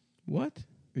breath mint. What?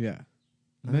 Yeah,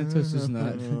 Mentos is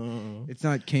not. It's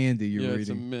not candy. You're It's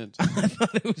a reading. mint. I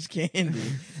thought it was candy,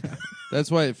 That's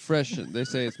why it freshens. They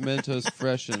say it's Mentos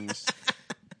freshens. Is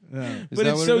but that it's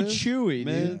what so it is? chewy. Dude.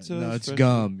 Mentos No, it's freshens.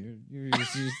 gum. You're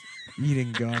just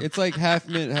eating gum. It's like half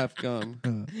mint, half gum.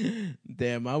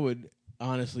 Damn, I would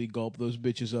honestly gulp those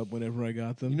bitches up whenever I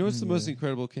got them. You know what's the most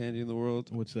incredible candy in the world?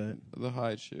 What's that? The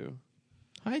High Chew.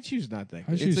 Haichu's not that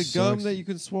High good. Chew It's a gum sucks. that you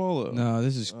can swallow. No,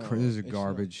 this is this is a it's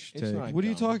garbage not- it's take. not. What are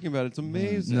you Gum. talking about? It's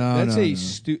amazing. No, That's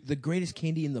no, the greatest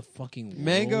candy in the fucking world.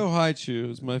 Mango High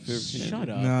Chew is my favorite candy. Shut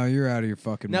up. No, you're out of your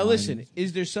fucking Now mind. listen,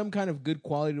 is there some kind of good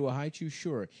quality to a Haichu?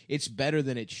 Sure, it's better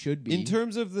than it should be. In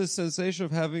terms of the sensation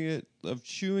of having it, of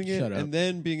chewing it, Shut up. and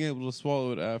then being able to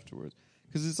swallow it afterwards.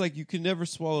 Because it's like you can never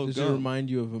swallow Does it gum.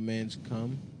 remind you of a man's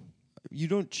cum? You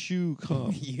don't chew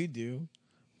cum. You do.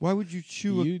 Why would you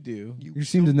chew You do. You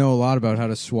seem to know a lot about how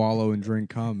to swallow and drink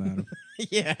cum, Adam.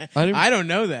 Yeah, I I don't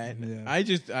know that. Yeah. I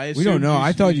We don't assumed know.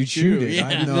 I thought you chew. chewed it. Yeah.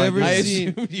 I have I've no never idea. I seen.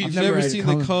 assumed you I've chewed never it. seen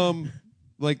the cum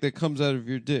like that comes out of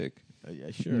your dick. Yeah,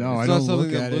 sure. No, It's I not don't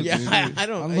something look that at it. looks- Yeah, I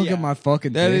don't. I look yeah. at my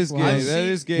fucking That dick. is Why- gay. That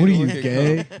is gay. What are to you, look at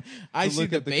gay? cum. I to see look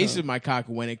the at the base cum. of my cock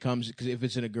when it comes because if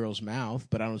it's in a girl's mouth,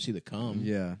 but I don't see the cum.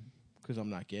 Yeah. because I'm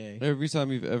not gay. Every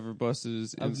time you've ever busted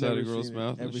is I've inside a never girl's seen it.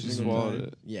 mouth and Every she single swallowed time.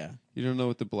 it. Yeah, You don't know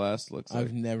what the blast looks like.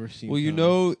 I've never seen. Well, you cum.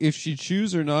 know if she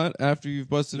chews or not after you've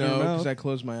busted No, her because mouth. I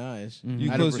close my eyes. You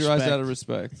Out of close your eyes respect. out of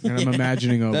respect. And I'm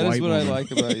imagining a That white is what woman. I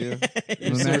like about you. I'm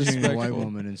You're so imagining a white respectful.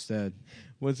 woman instead.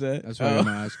 What's that? That's why I Oh. have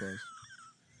my eyes closed.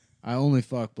 I only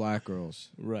fuck black girls,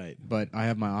 Right. but I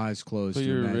have my eyes closed. So to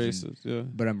you're a imagine, racist, yeah.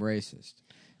 But I'm racist.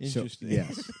 Interesting. So,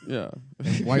 yes. Yeah.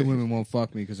 White women won't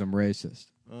fuck me because I'm racist.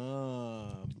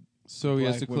 So he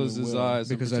has to Black close women his will. eyes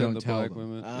Because and I pretend don't the tell black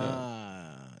them.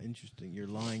 women. Interesting. You're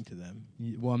lying to them.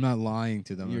 Well, I'm not lying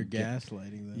to them. You're I'm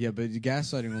gaslighting them. Yeah, but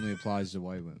gaslighting only applies to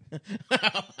white women.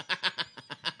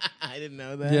 I didn't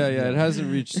know that. Yeah, it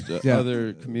hasn't reached Yeah.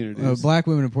 other communities. Black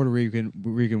women and Puerto Rican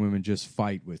women just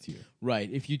fight with you. Right.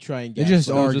 If you try and They just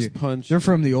They'll argue. just punch. They're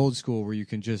from the old school where you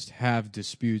can just have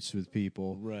disputes with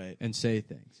people Right. and say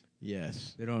things.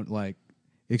 Yes. They don't like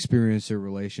experience their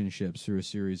relationships through a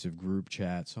series of group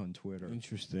chats on Twitter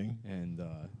Interesting. and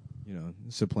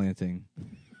supplanting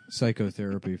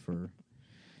psychotherapy for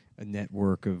a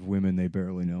network of women they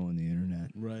barely know on the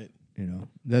internet. Right.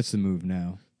 That's the move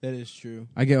now. That is true.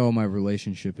 I get all my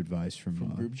relationship advice from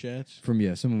Group chats.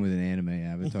 from someone with an anime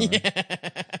avatar.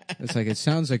 It's like it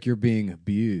sounds like you're being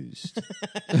abused.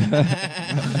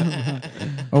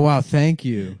 Oh wow, thank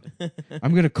you.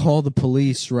 I'm gonna call the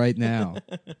police right now.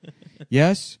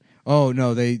 Yes? Oh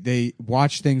no, they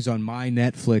watch things on my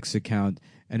Netflix account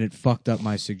and it fucked up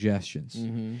my suggestions.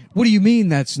 What do you mean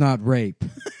that's not rape?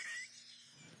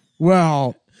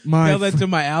 Well, Tell that to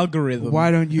my algorithm. why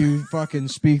don't you fucking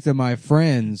speak to my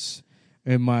friends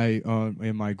in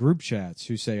my group chats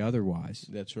who say otherwise?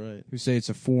 That's right. Who say it's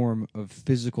a form of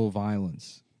physical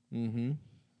violence? Mm-hmm.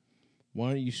 Why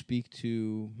don't you speak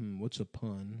to what's a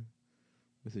pun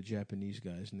with a Japanese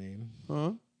guy's name?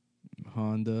 Huh?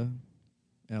 Honda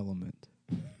Element.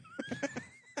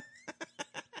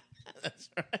 That's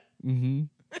right. Mm-hmm.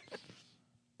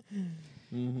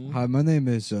 Mm-hmm. Hi, my name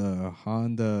is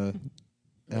Honda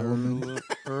Element.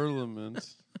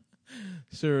 Element.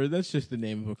 Sir, that's just the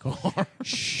name of a car.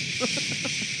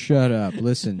 Shut up.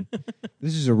 Listen,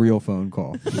 this is a real phone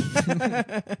call.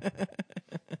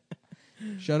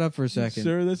 Shut up for a second.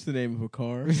 Sir, that's the name of a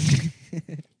car.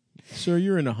 Sir,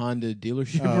 you're in a Honda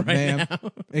dealership right ma'am.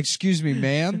 now. Excuse me,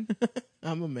 ma'am.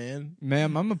 I'm a man.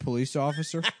 Ma'am, I'm a police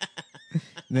officer.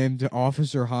 named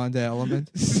Officer Honda Element,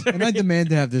 and I demand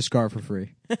to have this car for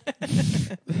free.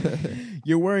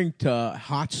 You're wearing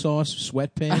hot sauce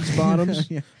sweatpants bottoms.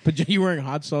 Yeah. You're wearing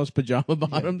hot sauce pajama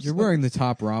bottoms. You're wearing the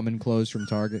top ramen clothes from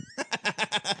Target.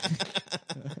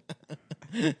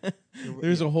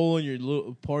 There's a hole in your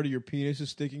little part of your penis is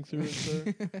sticking through it,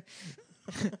 sir.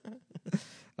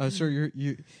 Sir,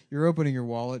 you're opening your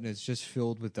wallet and it's just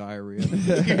filled with diarrhea.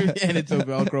 And it's a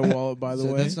Velcro wallet, by the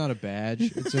way. That's not a badge.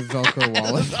 It's a Velcro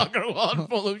wallet. Velcro wallet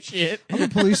full of shit. I'm a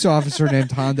police officer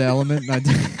named Honda Element,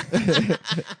 and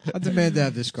I demand to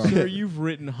have this car. Sir, you've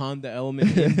written Honda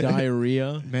Element in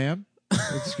diarrhea. Ma'am,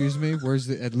 excuse me. Where's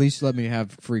the? At least let me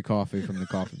have free coffee from the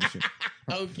coffee machine.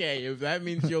 Okay, if that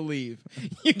means you'll leave,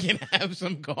 you can have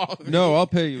some coffee. No, I'll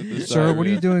pay you with this. Sir, what are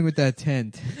you doing with that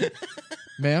tent?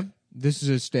 Ma'am, this is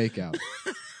a stakeout.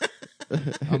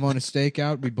 I'm on a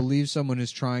stakeout. We believe someone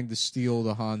is trying to steal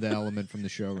the Honda Element from the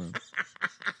showroom.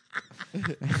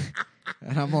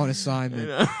 And I'm on assignment.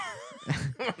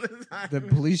 The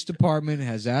police department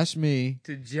has asked me,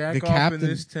 to jack the off captain, in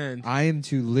this tent. I am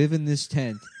to live in this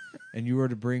tent, and you are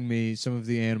to bring me some of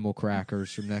the animal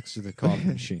crackers from next to the coffee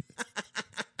machine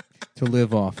to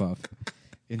live off of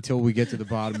until we get to the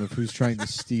bottom of who's trying to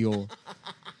steal.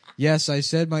 Yes, I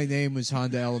said my name was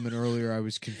Honda Element earlier. I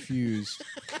was confused.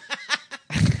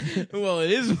 Well,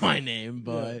 it is my name,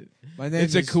 but My name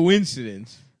it's is, a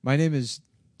coincidence. My name is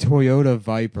Toyota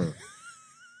Viper.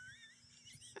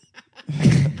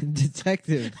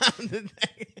 Detective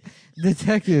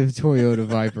Toyota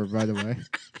Viper, by the way.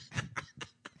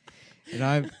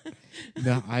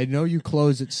 And I know you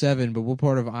close at 7, but what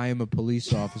part of I am a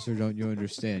police officer don't you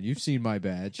understand? You've seen my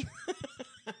badge.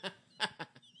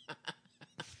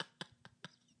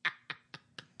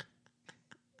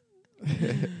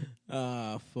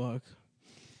 Fuck.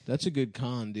 That's a good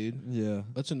con, dude. Yeah.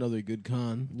 That's another good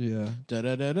con. Yeah.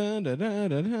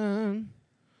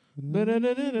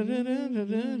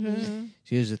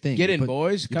 Here's the thing. Get You in, put-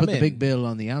 boys. You Come put in. the big bill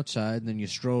on the outside, and then you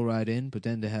stroll right in,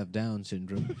 pretend to have Down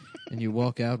syndrome, and you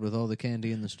walk out with all the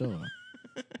candy in the store.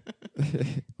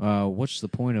 What's the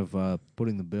point of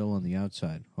putting the bill on the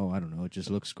outside? Oh, I don't know. It just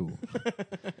looks cool.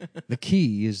 The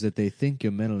key is that they think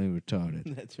you're mentally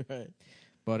retarded. That's right.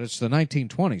 But it's the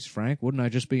 1920s, Frank. Wouldn't I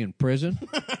just be in prison?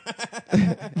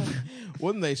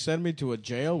 Wouldn't they send me to a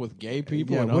jail with gay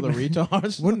people Yeah, and other wouldn't-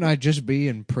 retards? Wouldn't I just be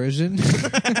in prison?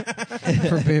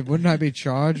 Wouldn't I be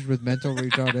charged with mental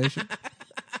retardation?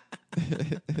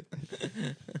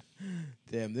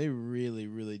 Damn, they really,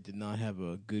 really did not have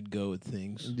a good go at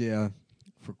things Yeah.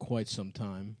 for quite some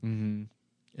time. Mm-hmm.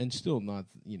 And still not,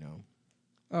 you know.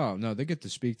 Oh, no, they get to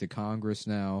speak to Congress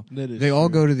now. That is They all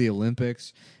true. go to the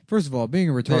Olympics. First of all, being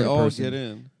a They retarded all person, get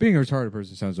in. being a retarded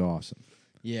person sounds awesome.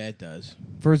 Yeah, it does.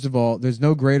 First of all, there's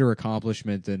no greater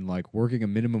accomplishment than like working a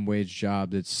minimum wage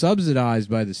job that's subsidized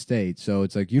by the state. So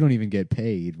it's like you don't even get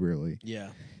paid really. Yeah.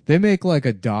 They make like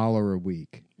 $1 a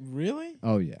week. Really?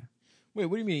 Oh yeah. Wait,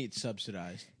 what do you mean it's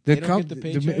subsidized? The, They don't get the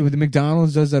paycheck? the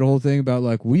McDonald's does that whole thing about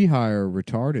like we hire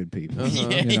retarded people,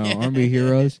 you know, Army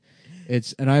heroes.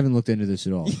 And I haven't looked into this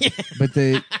at all, but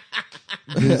they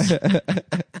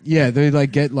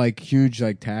like get like huge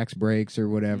like tax breaks or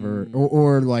whatever,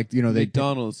 or like you know they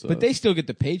McDonald's. But they still get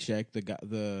the paycheck. The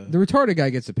retarded guy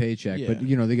gets a paycheck, Yeah. but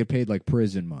you know they get paid like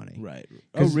prison money. right.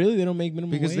 Oh, really? They don't make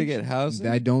minimum because wage? they get housing.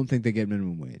 I don't think they get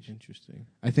minimum wage. Interesting.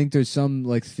 I think there's some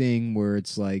like thing where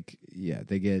it's like, yeah,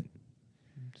 they get.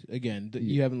 Again,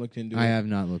 you haven't looked into it. I have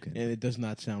not looked into it. And it does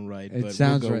not sound right. It but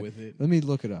sounds we'll go right. with it. Let me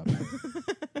look it up.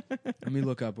 Let me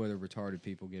look up whether retarded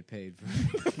people get paid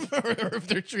for. Or if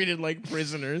they're treated like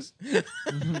prisoners.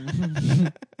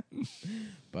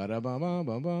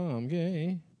 Ba-da-ba-ba-ba-ba, I'm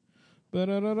gay.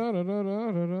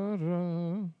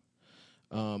 Ba-da-da-da-da-da-da-da-da.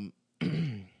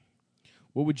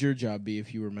 What would your job be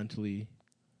if you were mentally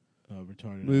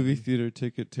retarded? Movie theater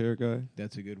ticket tear guy.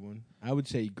 That's a good one. I would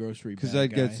say grocery Because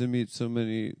bag I get guy. to meet so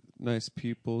many nice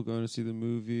people going to see the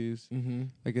movies. Mm-hmm.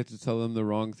 I get to tell them the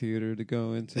wrong theater to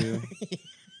go into.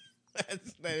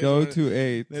 That Go is to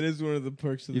 8. That is one of the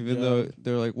perks of the Even job. though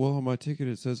they're like, well, on my ticket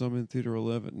it says I'm in theater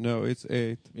 11. No, it's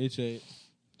 8. It's a.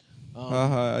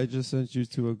 Haha, I just sent you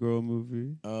to a girl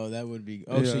movie. Oh, that would be.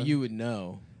 Oh, so Yeah. you would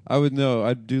know. I would know.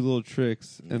 I'd do little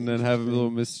tricks and then have a Interesting.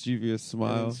 little mischievous And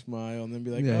smile. then smile, and then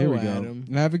be like, Yeah, "Oh, here we go. Adam."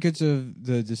 Advocates of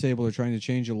the disabled are trying to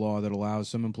change a law that allows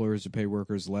some employers to pay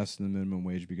workers less than the minimum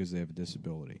wage because they have a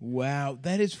disability. Wow,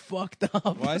 that is fucked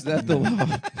up. Why is that the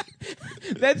law?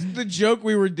 That's the joke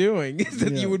we were doing. Is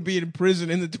that Yeah. you would be in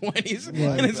prison in the 20s,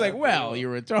 Right. and it's like, well,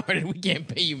 you're retarded. We can't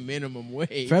pay you minimum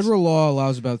wage. Federal law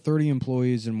allows about 30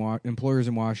 employers in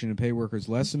Washington to pay workers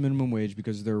less than minimum wage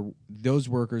because those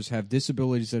workers have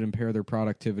disabilities ways that impair their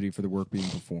productivity for the work being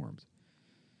performed.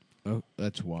 Oh,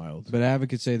 that's wild. But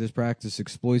advocates say this practice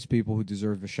exploits people who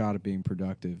deserve a shot at being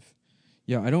productive.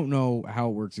 Yeah, I don't know how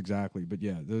it works exactly, but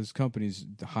yeah, those companies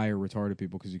hire retarded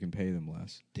people because you can pay them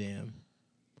less. Damn.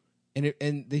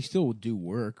 And they still do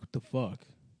work. What the fuck?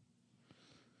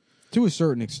 To a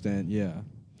certain extent, yeah.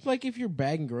 It's like if you're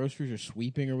bagging groceries or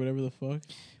sweeping or whatever the fuck.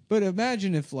 But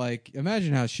imagine how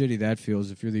shitty that feels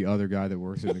if you're the other guy that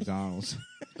works at McDonald's.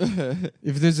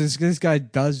 If there's this guy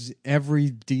does every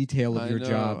detail of your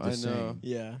job the same.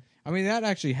 Yeah. I mean, that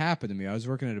actually happened to me. I was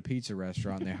working at a pizza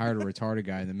restaurant, and they hired a retarded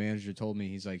guy, and the manager told me,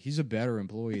 he's a better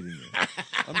employee than you.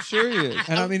 I'm sure he is.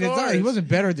 And I mean, it's not, he course. wasing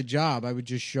better at the job. I would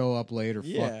just show up late or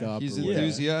Yeah. fucked up. He's or whatever.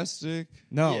 enthusiastic.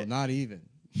 No, Yeah. not even.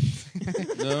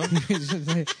 No,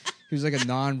 he was like a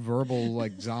non-verbal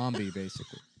like zombie,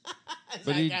 basically.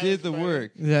 but he did the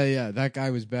work. Yeah, that guy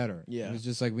was better. Yeah. It was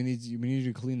just like, we need you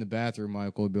to clean the bathroom,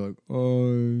 Michael. He'd be like,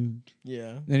 oh.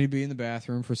 Yeah. Then he'd be in the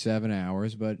bathroom for 7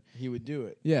 hours, but He would do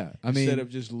it. yeah, I mean, Instead of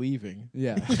just leaving.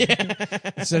 yeah.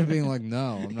 Instead of being like,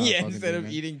 no, I'm not. Yeah, fucking instead doing of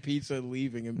that. eating pizza and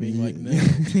leaving and being like,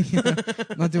 no.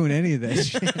 I'm not doing any of that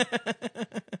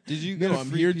shit. Did you get No, a I'm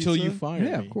free here pizza till you fire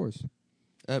Yeah, me. of course.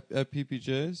 at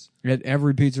PPJ's? At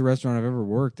every pizza restaurant I've ever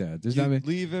worked at, there's You not.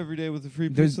 leave every day with a free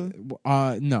There's pizza?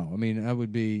 no. I mean, that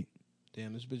would be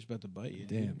Damn, this bitch about to bite you.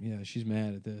 damn. Yeah, she's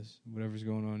mad at this. Whatever's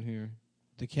going on here.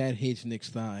 The cat hates Nick's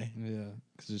thigh Yeah,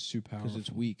 because it's too powerful. because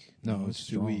it's weak. No, it's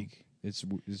too strong. weak. It's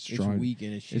It's strong. weak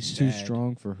and she's It's too sad.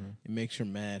 strong for her. It makes her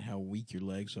mad how weak your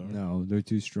legs are. No, they're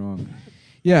too strong.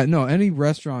 Yeah, no. Any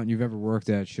restaurant you've ever worked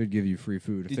at should give you free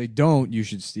food. If Did- they don't, you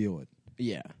should steal it.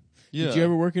 Yeah. Yeah. Did you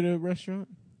ever work at a restaurant?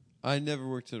 I never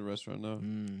worked at a restaurant, no.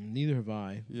 Neither have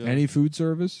I. Yeah. Any food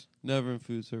service? Never in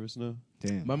food service, no.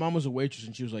 Damn. My mom was a waitress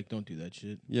and she was like, "Don't do that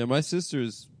shit." Yeah, my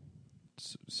sister's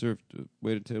served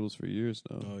waited tables for years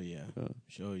now. Oh yeah. Yeah.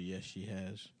 Oh yes, she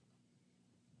has.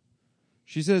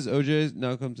 She says OJ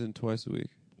now comes in twice a week.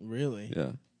 Really?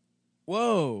 Yeah.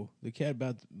 Whoa! The cat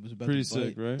was about Pretty to bite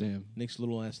sick, right? Damn. Nick's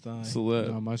little ass thigh. Celeb.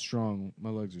 No, my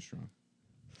legs are strong.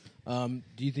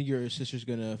 Do you think your sister's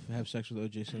gonna have sex with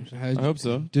O.J. Simpson? Has- I hope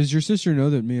so. Does your sister know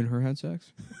that me and her had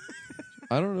sex?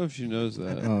 I don't know if she knows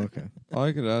that. Oh, okay.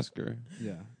 I could ask her.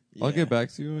 Yeah. I'll get back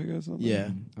to you, I guess. On that. Yeah.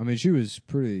 I mean, she was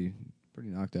pretty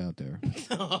knocked out there.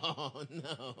 Oh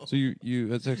no. So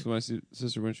you had sex with my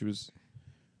sister when she was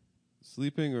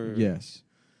sleeping, or Yes.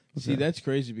 See, that's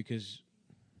crazy because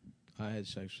I had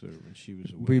sex with her when she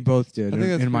was awake. We both did I think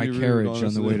that's in my pretty rude, carriage on the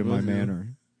honestly, way to my both of you. manor.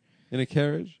 in a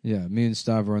carriage? Yeah, me and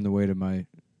Stav were on the way to my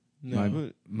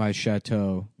No. my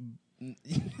chateau.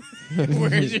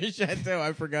 Where's your chateau?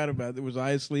 I forgot about it. Was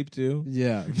I asleep too?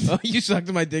 Yeah. Oh, you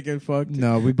sucked my dick and fucked.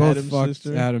 No, we both Adam's fucked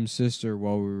sister? Adam's sister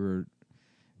while we were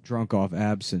drunk off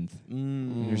absinthe.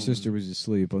 Mm. Your sister was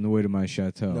asleep on the way to my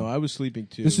chateau. No, I was sleeping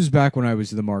too. This was back when I was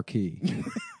the Marquis.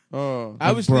 Oh. I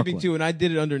of was Brooklyn. sleeping too, and I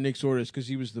did it under Nick's orders because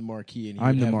he was the marquee, and he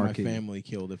I'm would the have marquee. my family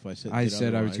killed if I said. I did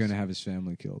said I was otherwise. going to have his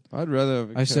family killed. I'd rather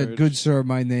have a I said, carriage. "Good sir,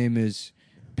 my name is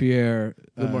Pierre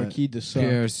the Marquis de Sade.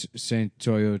 Pierre Saint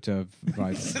Toyota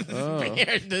Viper." Oh.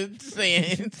 Pierre de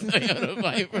Saint Toyota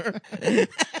Viper.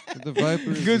 The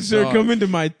Viper is Good the sir, dog. come into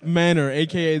my manor,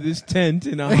 aka this tent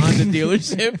in a Honda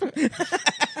dealership.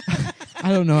 I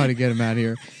don't know how to get him out of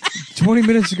here. 20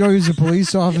 minutes ago, he was a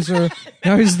police officer.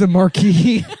 Now he's the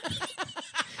Marquis.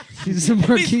 He's the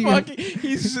Marquis.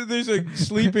 There's a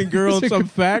sleeping girl and There's a some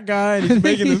fat guy, and he's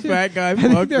making the fat guy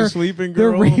think fuck the they're- sleeping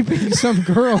They're girl. raping some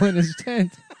girl in his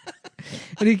tent.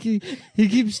 And he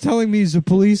keeps telling me he's a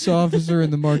police officer in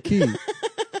the Marquis.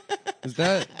 Is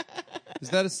that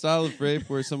a style of rape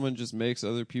where someone just makes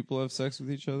other people have sex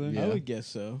with each other? I would guess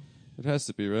so. It has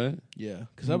to be, right? Yeah,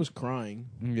 because I was crying.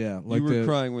 Yeah, like you were the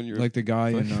crying when you were like the guy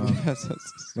in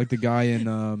like the guy in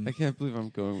I can't believe I'm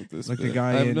going with this. Like the bit. guy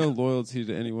I have in- no loyalty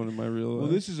to anyone in my real life.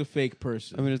 Well, this is a fake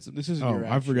person. I mean, this isn't oh, your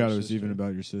I forgot actual it was sister. even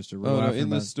about your sister. We're oh no, laughing in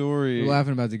the about story. we're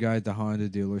laughing about the guy at the Honda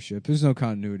dealership. There's no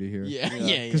continuity here. Yeah, Yeah.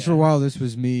 yeah, Because for a while this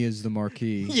was me as the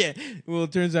Marquis. Yeah. Well,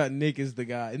 it turns out Nick is the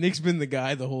guy. Nick's been the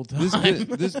guy the whole time.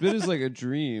 this bit is like a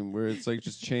dream where it's like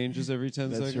just changes every 10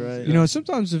 That's seconds. right. You know,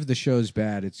 sometimes if the show's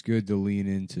bad, it's good to lean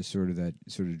into sort of that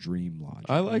sort of dream logic.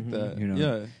 I like that. You know.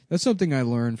 Yeah, That's something I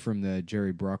learned from the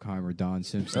Jerry Bruckheimer, Don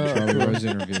Simpson, Oh. Charlie Rose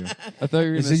interview, I thought you were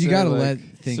going Is to that say you gotta like let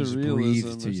things breathe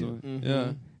surrealism to or you. something. Mhm.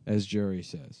 Yeah. as Jerry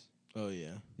says. Oh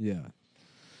yeah. Yeah.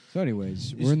 So,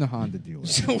 anyways, we're in the Honda dealer,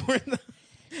 So we're in the,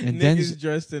 and Nick then is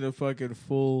dressed in a fucking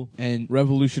full and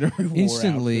Revolutionary War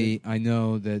instantly outfit. I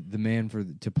know that the man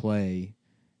to play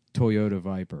Toyota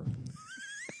Viper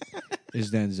is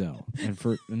Denzel, and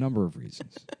for a number of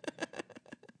reasons.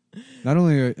 Not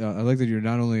only I like that you're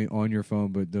not only on your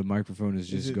phone, but the microphone is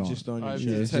just it gone. just on your I chest?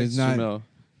 It's text not- Jamel.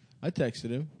 I texted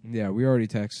him. Yeah, we already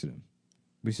texted him.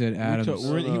 We said Adams.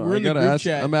 We're in- No, we're I in the gotta group ask,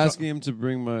 chat. I'm asking him to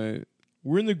bring my.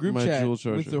 We're in the group My chat Juul with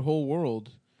charger. the whole world.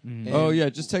 Mhm. And- Oh yeah,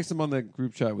 just text him on that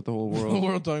group chat with the whole The world.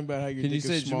 world talking about how your Can you dick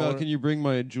say, is smaller. Jamel? Can you bring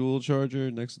my Juul charger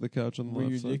next to the couch on the where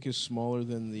your left side? dick is smaller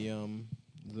than the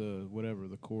whatever,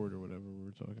 the cord or whatever we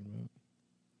were talking about.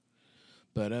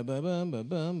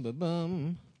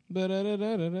 Ba-da-ba-bum-ba-bum-ba-bum.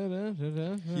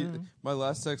 Ba-da-da-da-da-da-da-da. My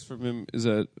last text from him is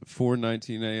at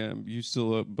 4:19 a.m. You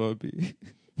still up, Bubby?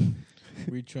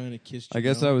 Were you trying to kiss I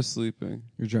guess Jamel? I was sleeping.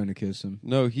 You're trying to kiss him.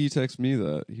 No, he texted me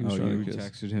that he was Oh, trying you to kiss.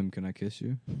 texted him, "Can I kiss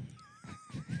you?"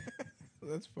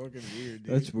 That's fucking weird,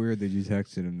 dude. That's weird that you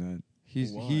texted him that. He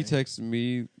Why? texted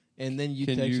me. And then you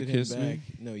Can texted you him kiss back. me?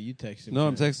 No, you texted him No,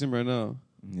 I'm back. texting him right now.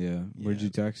 Yeah. Where'd Yeah. you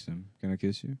text him? "Can I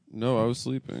kiss you?" No, I was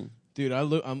sleeping. Dude,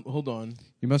 hold on.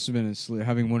 You must have been asleep,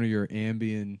 having one of your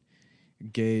Ambien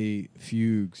gay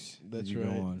fugues. That's that you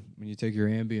right. Go on. When you take your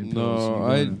Ambien pills. No, you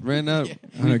I go on ran out. Yeah.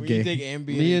 On a When you gay- take Ambien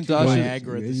Me and two Dasha-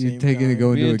 Viagra at the you same taking time. it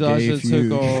going Me to and a gay Dasha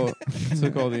fugue.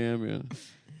 took all the Ambien.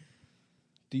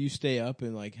 Do you stay up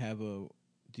and like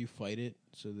do you fight it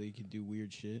so they can do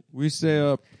weird shit? We stay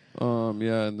up,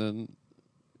 yeah, and then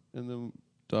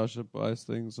Dasha buys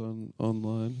things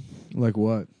online, Like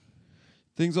what?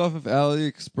 things off of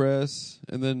AliExpress,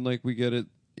 and then like we get it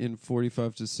in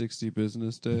 45 to 60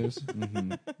 business days,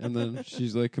 Mhm. and then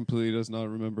she's like completely does not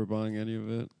remember buying any of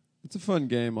it. It's a fun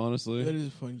game, honestly. That is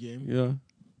a fun game. Yeah,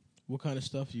 What kind of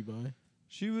stuff do you buy?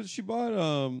 she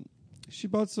bought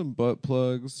some butt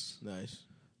plugs. Nice.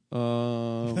 She,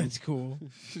 That's cool.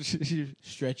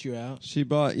 Stretch you out. she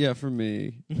bought for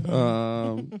me.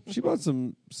 She bought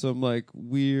some like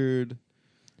weird.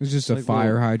 There's just a Like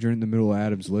fire little- hydrant in the middle of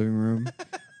Adam's living room.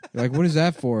 You're like, "What is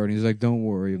that for?" And he's like, "Don't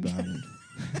worry about it."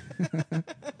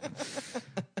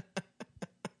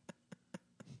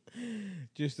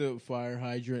 Just a fire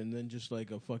hydrant and then just like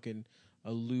a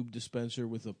lube dispenser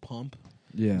with a pump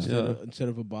Yeah. instead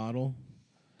of a bottle.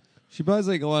 She buys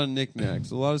like a lot of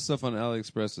knickknacks. A lot of stuff on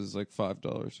AliExpress is like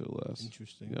 $5 or less.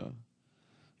 Interesting. Yeah, You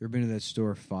ever been to that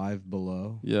store, Five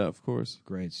Below? yeah, of course.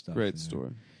 Great stuff. Great in there.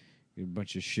 store. A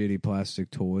bunch of shitty plastic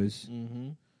toys. Mm-hmm.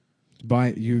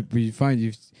 You find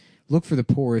you look for the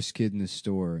poorest kid in the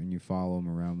store and you follow him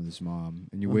around with his mom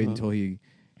and you wait Uh-huh. until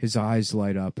his eyes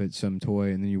light up at some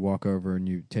toy and then you walk over and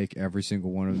you take every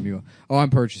single one of them. You go, "Oh,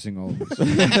 I'm purchasing all of this."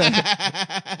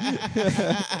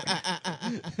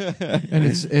 And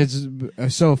it's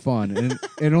so fun and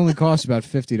it only costs about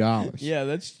 $50. Yeah,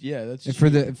 that's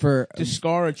And for to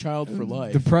scar a child for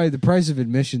life. the price of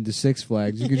admission to Six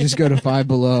Flags, you could just go to Five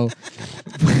Below.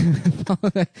 Follow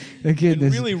that kid.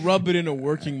 and really rub it in a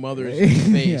working mother's Yeah.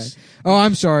 face. Oh,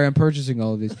 I'm sorry. I'm purchasing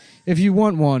all of these. If you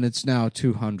want one, it's now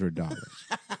 $200.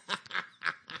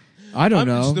 I don't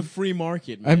know. It's the free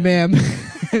market, man. Ma'am,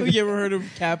 You ever heard of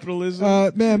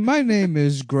capitalism? ma'am, my name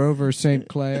is Grover St.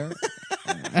 Clair.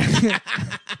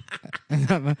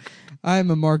 And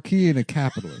I'm a marquis and a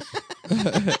capitalist.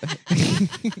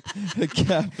 A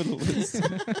capitalist.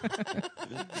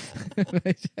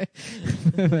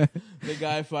 The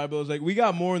guy Five Below's like, we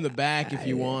got more in the back if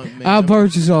you want, man. I'll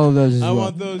purchase all of those as I well.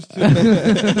 want those too.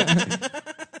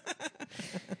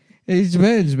 It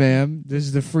depends, ma'am.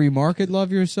 Does the free market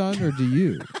love your son, or do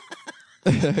you?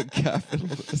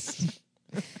 Capitalist.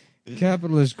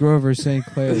 Capitalist Grover St.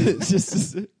 Clair. It's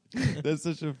just that's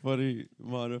such a funny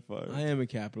modifier. I am a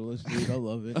capitalist, dude. I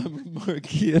love it. I'm a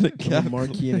marquis and a I'm a capitalist.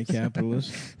 marquee and a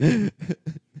capitalist.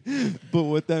 But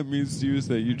what that means to you is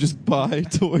that you just buy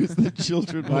toys that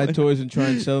children Buy want. toys and try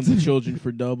and sell them to children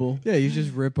for double. Yeah, you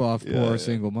just rip off Yeah, poor yeah.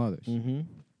 single mothers. Mm-hmm.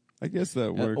 I guess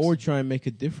that works. Or try and make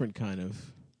a different kind of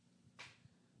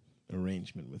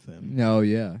arrangement with them. No,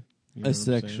 yeah. You know a what I'm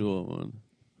saying? sexual one.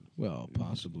 Well,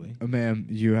 possibly. Ma'am,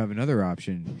 you have another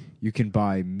option. You can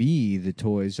buy me the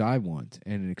toys I want,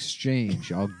 and in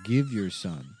exchange, I'll give your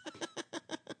son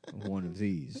one of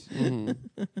these. Mhm.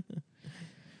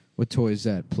 What toy is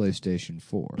that? PlayStation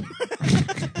 4. I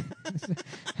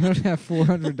don't have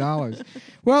 $400.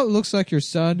 Well, it looks like your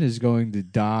son is going to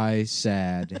die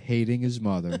sad, hating his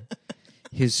mother.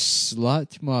 His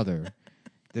slut mother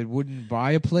that wouldn't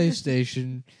buy a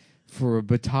PlayStation for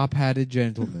a top-hatted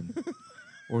gentleman.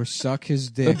 Or suck his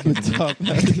dick in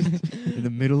the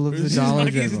middle of the Dollar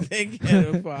General.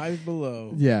 At a Five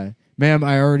Below. Yeah. Ma'am,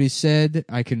 I already said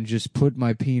I can just put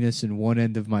my penis in one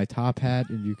end of my top hat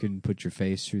and you can put your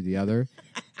face through the other,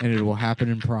 and it will happen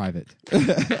in private.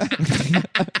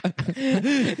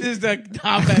 This is the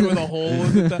top hat with a hole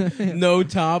in the top. No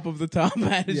top of the top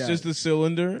hat. It's Yeah. just a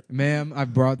cylinder. Ma'am, I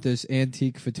brought this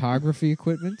antique photography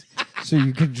equipment. so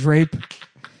you can drape.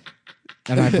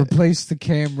 And I've replaced the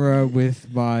camera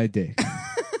with my dick.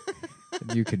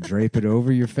 And you can drape it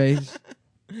over your face.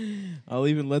 I'll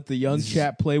even let the young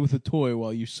chap play with a toy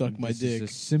while you suck my This dick. is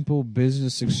a simple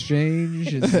business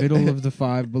exchange in the middle of the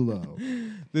Five Below.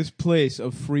 This place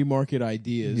of free market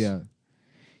ideas. Yeah.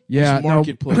 Yeah, This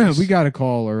marketplace. we got a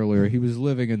call earlier. He was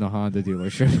living in the Honda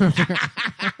dealership.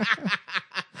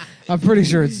 I'm pretty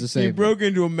sure it's the same. He broke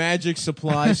into a Magic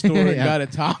Supply store and Yeah. got a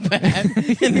top hat,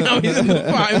 and now he's in the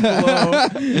Five Below,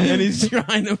 and he's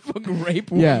trying to fucking rape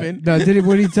Yeah. women. No, what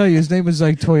did he tell you? His name was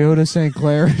like Toyota St.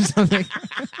 Clair or something.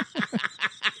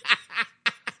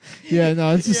 Yeah,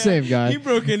 no, it's the same guy. He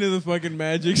broke into the fucking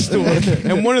Magic store,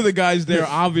 and one of the guys there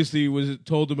obviously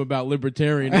told him about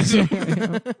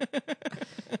libertarianism.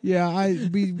 Yeah,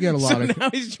 we get a lot So of now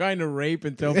he's trying to rape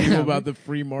and tell people about the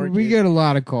free market. we get a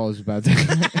lot of calls about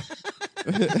that.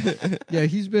 Yeah,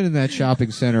 he's been in that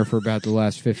shopping center for about the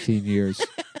last 15 years.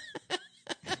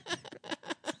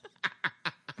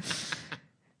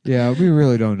 Yeah, we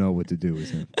really don't know what to do with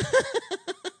him.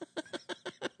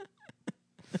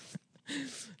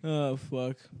 Oh,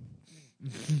 fuck.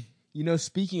 You know,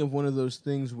 speaking of one of those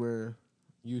things where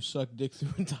you suck dick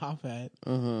through a top hat,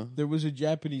 there was a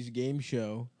Japanese game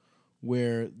show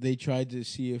where they tried to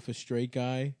see if a straight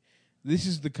guy... This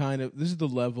is the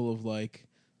level of, like,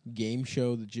 game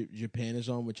show that Japan is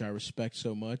on, which I respect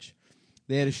so much.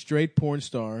 They had a straight porn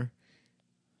star,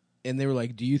 and they were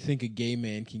like, do you think a gay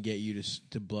man can get you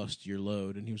to bust your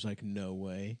load? And he was like, no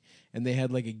way. And they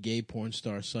had like a gay porn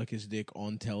star suck his dick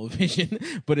on television,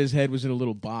 but his head was in a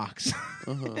little box.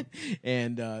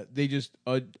 And they just,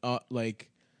 like,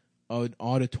 an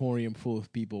auditorium full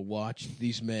of people watched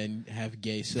these men have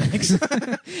gay sex.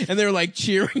 And they were like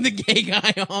cheering the gay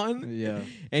guy on. Yeah.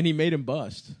 And he made him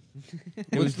bust.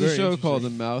 It was What's the very show called? The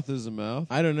interesting. Mouth is a Mouth?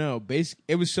 I don't know.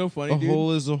 It was so funny, A dude.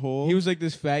 hole is a hole? He was like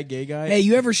this fat gay guy. Hey,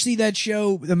 you ever see that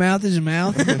show, The Mouth is a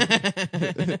Mouth?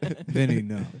 Vinny,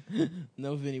 no.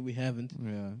 No, Vinny, we haven't.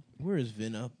 Yeah. Where is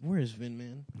Vin up? Where is Vin,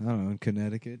 man? I don't know, in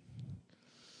Connecticut.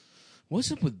 What's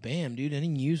up with Bam, dude? Any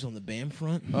news on the Bam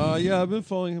front? Yeah, I've been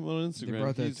following him on Instagram.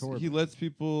 brought that tour He back. lets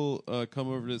people come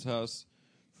over to his house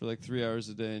for like 3 hours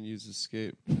a day and use his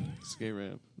skate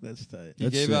ramp. That's tight. He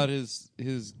That's gave sick. out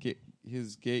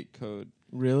his gate code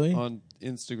Really? on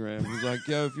Instagram. He's like,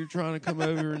 yo, if you're trying to come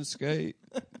over and skate,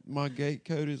 my gate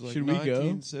code is like Should we go?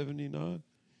 1979.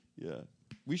 Yeah.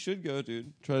 We should go,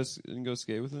 dude. And go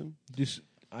skate with him. Just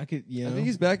I could, you know. I think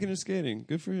he's back into skating.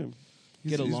 Good for him.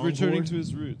 Get a He's returning longboard? to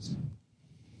his roots.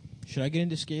 Should I get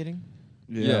into skating?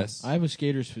 Yeah. Yes. I have a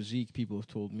skater's physique. People have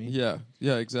told me. Yeah,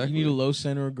 exactly. You need a low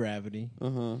center of gravity,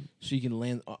 Uh-huh. so you can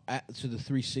land. So the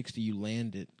 360, you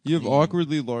land it. You have clean.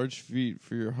 awkwardly large feet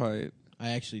for your height. I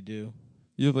actually do.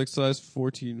 You have like size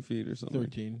 14 feet or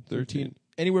something. 13.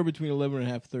 Anywhere between 11 and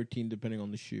a half, 13, depending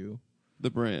on the shoe.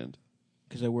 The brand.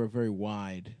 Because I wear very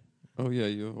wide. Oh, yeah,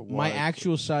 you have a wide... My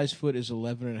actual size foot is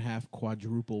 11 and a half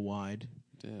quadruple wide.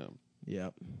 Damn.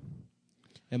 Yep.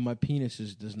 And my penis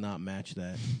does not match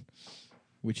that,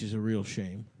 which is a real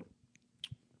shame.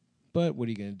 But what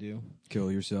are you going to do?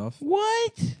 Kill yourself.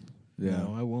 What? Yeah.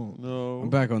 No, I won't. No. I'm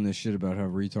back on this shit about how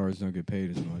retards don't get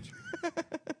paid as much.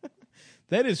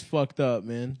 That is fucked up,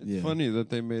 man. It's funny that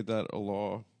they made that a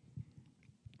law.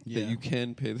 Yeah. That you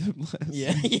can pay them less.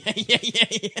 Yeah.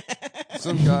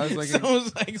 Some guys like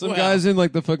Someone's like, some well, guys in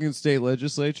like the fucking state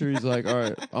legislature. He's like, all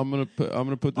right, I'm gonna put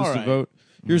this All to right. vote.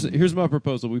 Here's my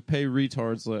proposal. We pay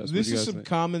retards less. What This do you is guys some think?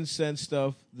 common sense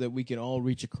stuff that we can all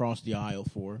reach across the aisle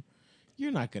for.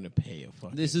 You're not going to pay a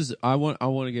fucking... This is I want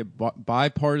to get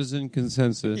bipartisan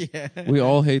consensus. Yeah. We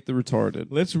all hate the retarded.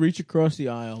 Let's reach across the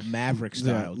aisle, Maverick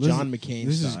style, John McCain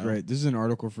This style. is great. This is an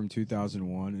article from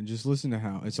 2001, and just listen to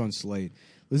how it's on Slate.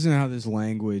 Listen to how this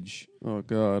language Oh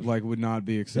God. would not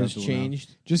be Has acceptable. now.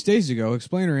 changed. Just days ago,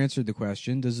 Explainer answered the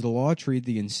question: does the law treat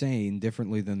the insane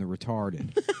differently than the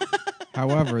retarded?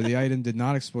 However, the item did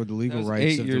not explore the legal That was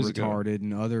rights 8 of the years ago. retarded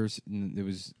and others. It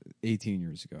was 18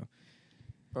 years ago.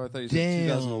 Oh, I thought you Damn.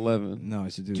 said 2011. No, I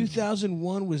said, dude.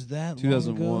 2001 was that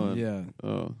 2001. long ago? Yeah.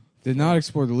 Oh. Did not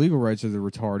explore the legal rights of the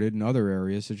retarded in other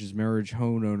areas such as marriage,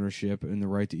 home ownership, and the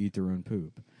right to eat their own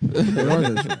poop. What are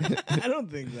those rights? I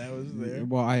don't think that was there.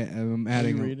 Well, I'm Are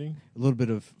adding you a reading? little bit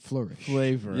of flourish.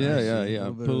 Flavor. Yeah, I yeah, see. yeah.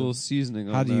 little Put bit a of- little seasoning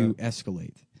on How do you that.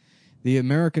 escalate? The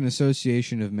American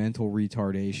Association of Mental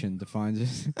Retardation defines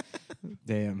it.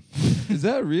 Damn. Is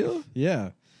that real?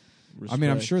 Yeah. I mean,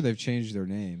 I'm Respect. sure they've changed their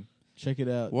name. Check it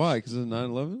out. Why? Because of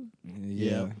 9/11?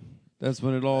 Yeah. That's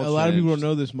when it all A lot of people don't changed.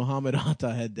 know this. Muhammad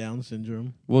Atta had Down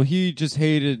syndrome. Well, he just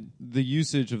hated the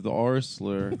usage of the R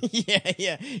slur.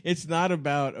 yeah. It's not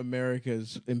about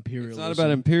America's imperialism. It's not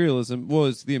about imperialism. Well,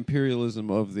 it's the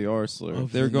imperialism of the R slur.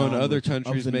 Of They're the going to other non-ret-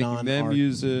 countries, of the making them non-art.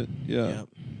 use it. Yeah. Yep.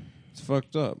 It's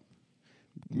fucked up.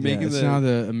 Yeah, it's now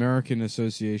the American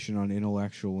Association on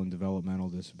Intellectual and Developmental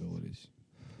Disabilities.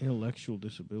 Intellectual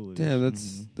disabilities.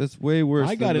 Damn, that's way worse.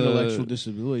 I got than intellectual the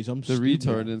disabilities. I'm the stupid.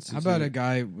 retard institute. How about a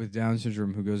guy with Down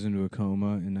syndrome who goes into a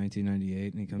coma in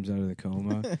 1998 and he comes out of the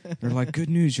coma? They're like,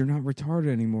 good news, you're not retarded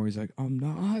anymore. He's like, I'm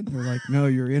not. They're like, no,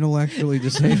 you're intellectually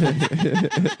disabled.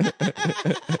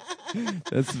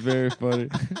 That's very funny.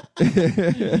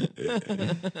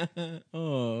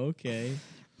 Oh, okay.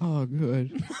 Oh,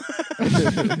 good.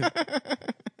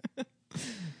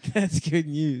 That's good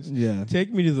news. Yeah.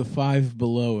 Take me to the Five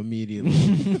Below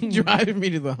immediately. Drive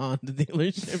me to the Honda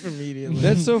dealership immediately.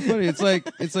 That's so funny. It's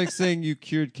like saying you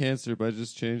cured cancer by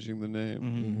just changing the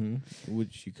name.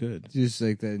 Which you could. Just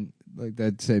like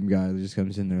that same guy that just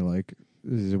comes in there like,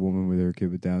 this is a woman with her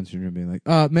kid with Down syndrome being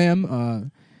like,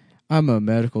 ma'am, I'm a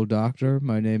medical doctor.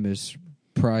 My name is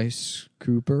Price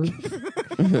Cooper.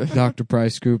 Dr.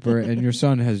 Price Cooper, and your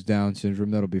son has Down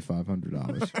syndrome. That'll be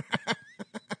 $500.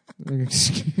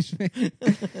 Excuse me.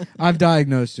 I've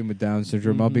diagnosed him with Down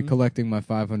syndrome. I'll be collecting my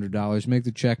 $500. Make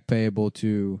the check payable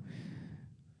to.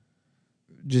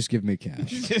 Just give me cash.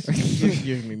 Just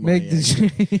give me money. Make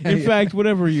the. In fact,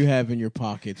 whatever you have in your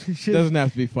pockets doesn't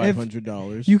have to be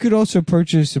 $500. You could also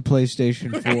purchase a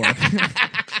PlayStation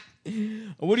 4.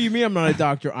 What do you mean I'm not a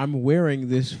doctor? I'm wearing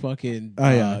this fucking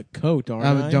coat, aren't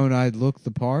I? Don't I look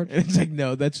the part? And it's like,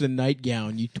 no, that's a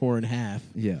nightgown you tore in half.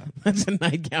 Yeah. That's a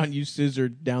nightgown you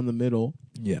scissored down the middle.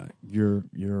 Yeah. You're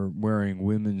wearing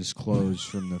women's clothes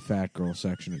from the fat girl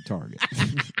section at Target.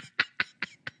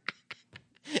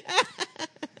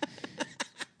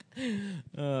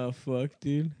 Oh, fuck,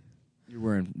 dude. You're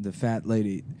wearing the fat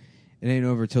lady. It ain't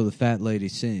over till the fat lady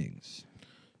sings.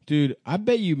 Dude, I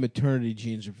bet you maternity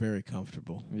jeans are very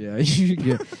comfortable. Yeah,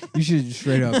 you should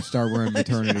straight up start wearing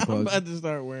maternity I'm clothes. about to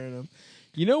start wearing them.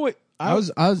 You know what? I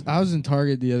was in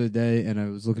Target the other day and I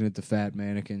was looking at the fat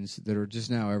mannequins that are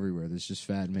just now everywhere. There's just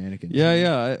fat mannequins.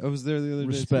 Yeah. I was there the other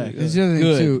Respect. day. There's Too. the other thing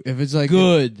Good. too. If it's like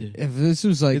Good. if this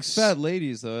was like It's fat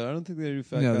ladies though. I don't think they do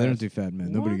fat. No, guys. they don't do fat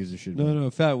men. Nobody What? gives a shit. No,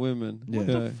 fat women. Yeah. What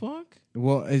the fuck?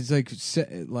 Well, it's like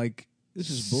This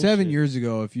is 7 bullshit. years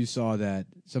ago. If you saw that,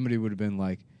 somebody would have been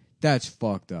like, "That's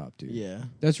fucked up, dude. Yeah.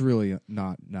 That's really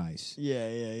not nice."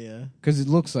 Yeah. Because it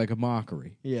looks like a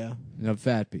mockery Yeah. of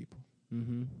fat people.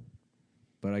 Mm-hmm.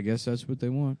 But I guess that's what they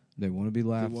want. They want to be They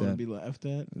laughed want to at. be laughed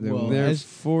at. They- Well, They're as,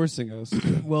 forcing us.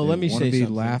 well, They let me want say to be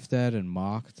something. laughed at and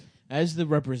mocked. As the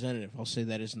representative, I'll say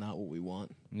that is not what we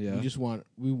want. Yeah,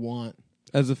 We want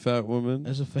As a fat woman,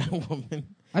 as a fat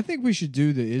woman, I think we should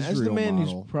do the Israel as the man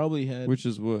model, who's probably had. which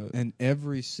is what? and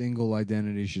every single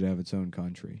identity should have its own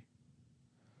country.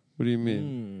 What do you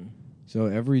mean? So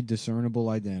every discernible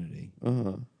identity Uh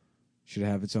huh. should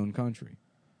have its own country.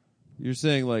 You're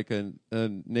saying like a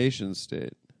nation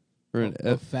state or an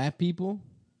Of fat people.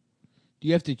 Do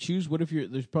you have to choose? What if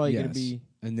there's probably going to Yes. be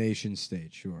A nation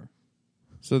state, sure.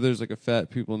 so there's like a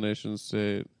fat people nation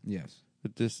state, Yes.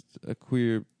 a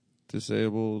queer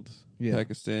disabled Yeah.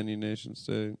 Pakistani nation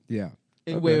state. Yeah.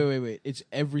 Wait, Okay. wait. It's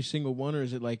every single one, or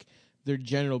is it like they're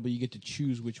general, but you get to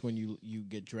choose which one you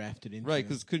get drafted into? Right,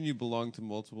 because couldn't you belong to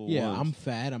multiple yeah, ones? I'm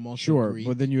fat. I'm also Sure, Greek.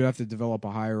 but then you have to develop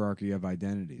a hierarchy of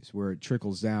identities where it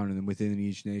trickles down, and then within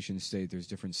each nation state, there's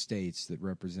different states that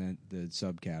represent the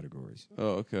subcategories.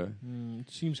 Oh, okay. It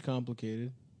seems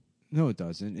complicated. No, it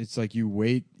doesn't. It's like you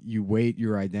weight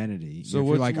your identity. So if what's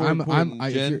you're like more important,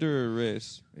 if you're- gender or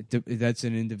race? that's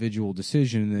an individual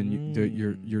decision, and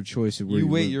then your choice of where You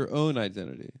weight live. your own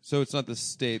identity, so it's not the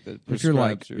state that If you're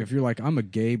like prescribes you. if you're like I'm a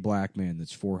gay black man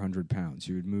that's 400 pounds,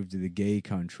 you would move to the gay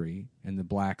country and the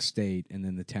black state, and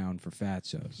then the town for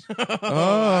fatzos.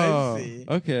 Oh, I see.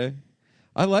 okay.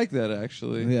 I like that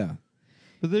actually. Yeah.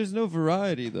 But there's no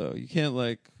variety though. You can't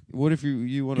like. What if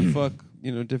you want to fuck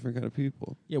different kind of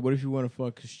people? Yeah, what if you want to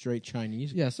fuck a straight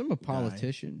Chinese? Yes, I'm a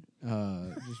politician.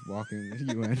 Just walking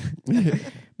the UN.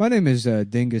 My name is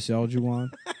Dingus Eljuwan.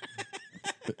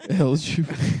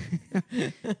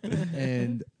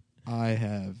 And I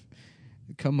have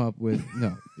come up with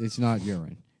no, it's not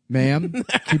urine. Ma'am,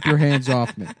 keep your hands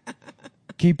off me.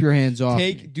 Keep your hands off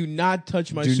me. Do not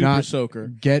touch my Do super not soaker.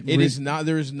 get It rid- is not.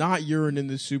 There is not urine in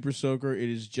this super soaker. It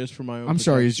is just for my own. I'm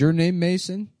sorry, protection. is your name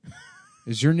Mason?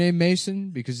 Is your name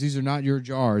Mason? Because these are not your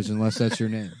jars unless that's your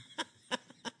name.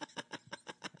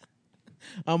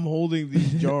 I'm holding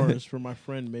these jars for my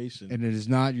friend Mason. And it is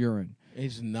not urine.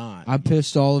 It's not. I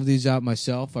pissed all of these out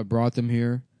myself. I brought them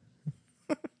here.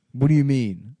 What do you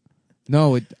mean?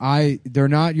 No, they're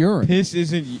not urine. Piss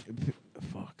isn't.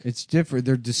 Fuck. It's different.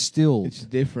 They're distilled. It's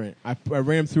different. I ran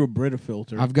them through a Brita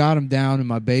filter. I've got them down in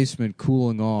my basement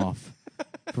cooling off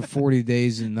for 40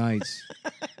 days and nights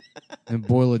and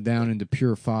boil it down into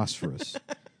pure phosphorus.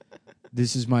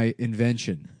 This is my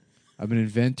invention. I'm an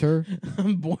inventor.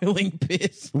 I'm boiling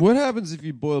piss. What happens if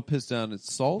you boil piss down?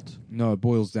 It's salt No, it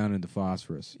boils down into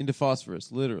phosphorus. into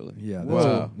phosphorus, literally. Yeah. That's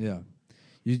Whoa. yeah.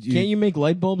 Can't you make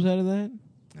light bulbs out of that?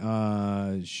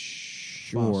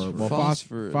 Sure. Well,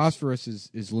 Phosphorus. phosphorus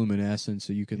is luminescent,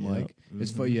 so you can Yep. like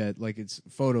it's it's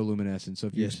photoluminescent. So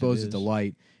if you Yes, expose it it to is.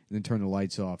 light and then turn the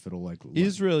lights off, it'll like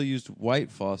Israel used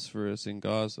white phosphorus in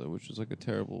Gaza, which was like a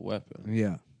terrible weapon.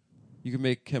 Yeah. You can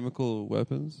make chemical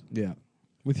weapons Yeah.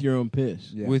 With your own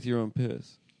piss. Yeah. with your own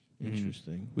piss.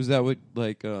 Interesting. Was that what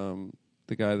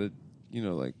the guy that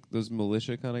like those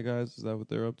militia kind of guys? Is that what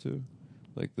they're up to?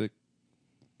 Like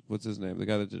what's his name? The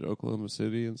guy that did Oklahoma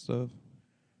City and stuff.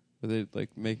 Are they like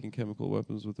making chemical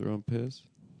weapons with their own piss?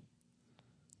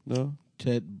 No.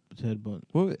 Ted Bundy.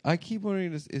 Well, I keep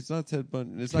wondering. It's not Ted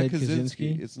Bundy. It's Ted not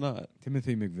Kaczynski. Kaczynski? It's not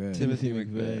Timothy McVeigh. Timothy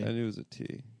McVeigh. McVeigh. I knew it was a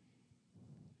T.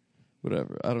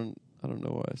 Whatever. I don't know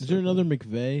why. I Is said there that. another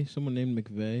McVeigh? Someone named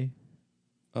McVeigh?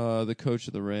 The coach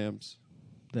of the Rams.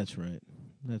 That's right.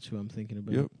 That's who I'm thinking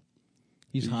about. Yep.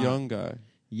 He's a hot. young guy.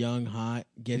 Young, hot,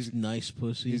 gets He's- nice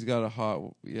pussy. He's got a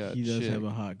hot. Yeah. He does chick. have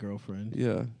a hot girlfriend.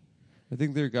 Yeah. I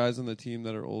think there are guys on the team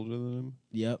that are older than him.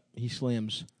 Yep. He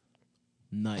slams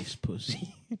nice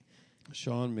pussy.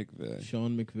 Sean McVay.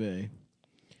 Sean McVeigh.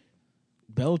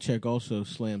 Belichick also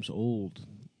slams old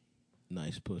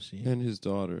nice pussy. And his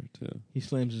daughter, too. He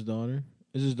slams his daughter.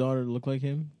 Does his daughter look like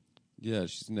him? Yeah,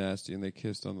 she's nasty, and they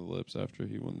kissed on the lips after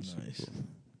he won the Super Nice. Bowl.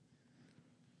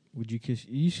 Would you kiss?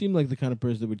 You seem like the kind of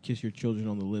person that would kiss your children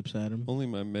on the lips, Adam. Only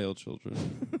my male children.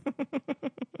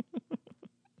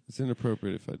 It's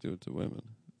inappropriate if I do it to women.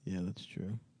 Yeah, that's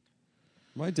true.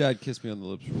 My dad kissed me on the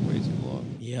lips for way too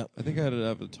long. Yep. I think I had to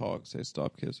have a talk, say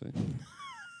stop kissing.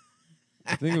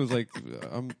 I think it was like,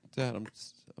 I'm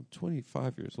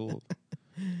 25 years old.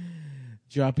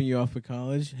 Dropping you off at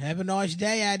college. Have a nice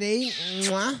day, Addy.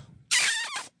 Mwah.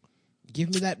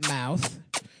 Give me that mouth.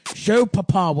 Show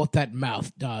Papa what that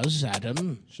mouth does,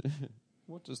 Adam.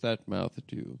 What does that mouth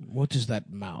do? What does that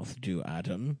mouth do,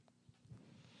 Adam?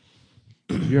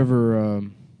 You ever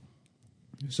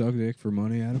suck dick for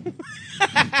money, Adam?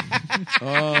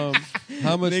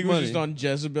 How much Nick was money? just on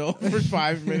Jezebel for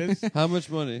 5 minutes. How much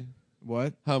money?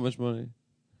 What? How much money?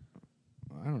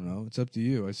 I don't know. It's up to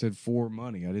you. I said for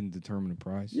money. I didn't determine a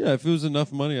price. Yeah, if it was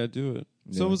enough money, I'd do it.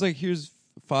 Yeah. Someone was like, here's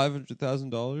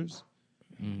 $500,000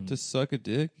 to suck a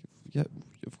dick. Yeah,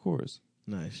 of course.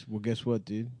 Nice. Well, guess what,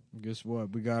 dude? Guess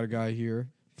what? We got a guy here.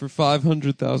 For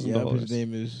 $500,000. Yep, his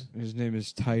name is... His name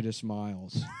is Titus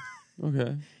Miles.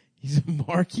 Okay. He's a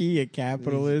marquee, a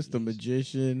capitalist, a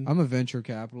magician. I'm a venture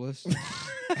capitalist.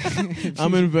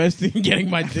 I'm investing in getting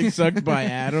my dick sucked by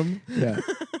Adam. Yeah.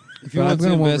 If you But I'm want to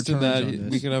gonna want invest in returns that, on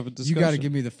this. we can have a You discussion. got to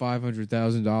give me the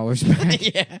 $500,000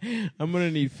 back. Yeah. I'm going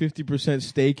to need 50%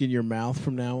 stake in your mouth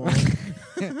from now on.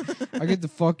 I get to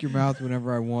fuck your mouth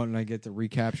whenever I want, and I get to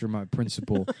recapture my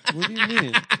principal. What do you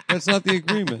mean? That's not the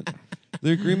agreement.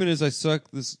 The agreement is I suck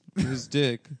his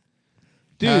dick.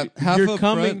 Dude, half you're up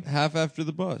coming... front, half after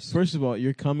the bus. First of all,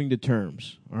 you're coming to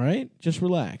terms, all right? Just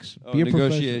relax. Oh, Be a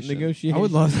negotiation. professional. Negotiation. I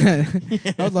would love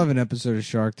that. I would love an episode of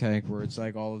Shark Tank where it's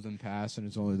like all of them pass, and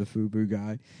it's only the FUBU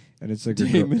guy, and it's like a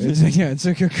girl. Damon. It's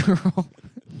like a girl.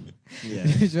 Yeah.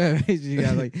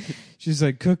 She's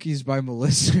like Cookies by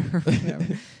Melissa, or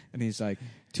whatever. And he's like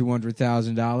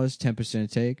 $200,000, 10%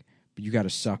 take, but you got to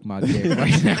suck my dick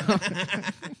right now.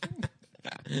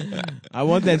 I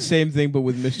want that same thing, but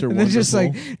with Mr. And Wonderful. then just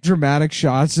like dramatic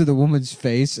shots of the woman's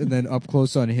face, and then up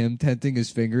close on him tenting his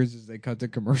fingers as they cut the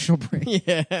commercial break.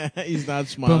 Yeah, he's not Bum,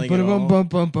 smiling bum, at all. bum,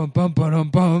 bum, bum, bum, bum,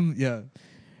 bum. Yeah.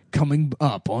 Coming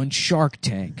up on Shark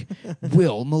Tank,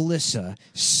 will Melissa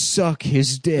suck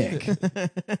his dick?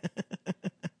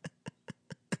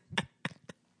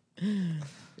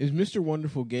 Is Mr.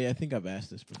 Wonderful gay? I think I've asked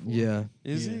this before. Yeah.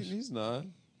 Is he? Yes. He's not.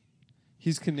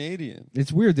 He's Canadian.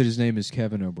 It's weird that his name is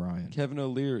Kevin O'Brien. Kevin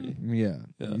O'Leary. Yeah.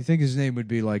 Yeah. You think his name would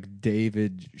be like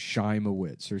David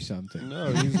Scheimowitz or something.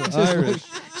 No, he's Irish.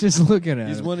 Just looking at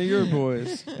He's him. one of your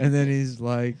boys. And then he's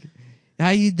like, how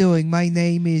you doing? My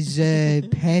name is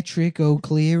Patrick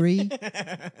O'Cleary.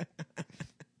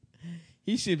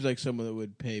 He seems like someone that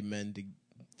would pay men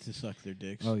to suck their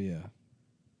dicks. Oh, yeah.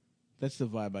 That's the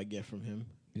vibe I get from him.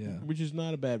 Yeah. Which is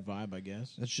not a bad vibe, I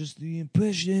guess. That's just the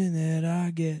impression that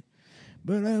I get.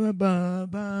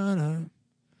 Damn,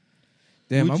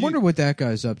 Would I you- wonder what that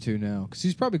guy's up to now. Because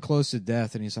he's probably close to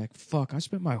death, and he's like, fuck, I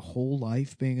spent my whole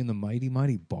life being in the Mighty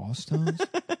Mighty Boss Tones?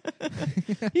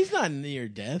 He's not near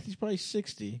death. He's probably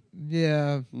 60.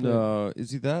 Yeah. No,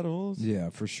 is he that old? Yeah,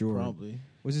 for sure. Probably.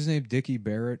 What's his name? Dickie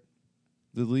Barrett?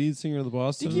 The lead singer of the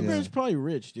Boston. Dickie Yeah. Barrett's probably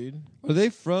rich, dude. Are they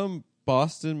from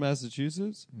Boston,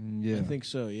 Massachusetts? Yeah. I think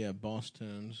so. Yeah,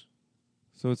 Boston's.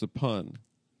 So it's a pun.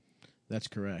 That's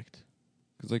correct.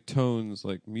 Because like tones,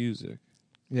 like music.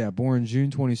 Yeah, born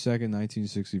June 22nd,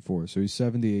 1964. So he's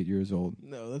 78 years old.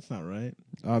 No, that's not right.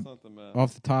 That's not the math.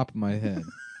 Off the top of my head.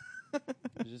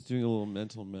 I'm just doing a little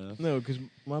mental math. No, because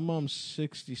my mom's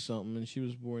 60 something and she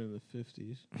was born in the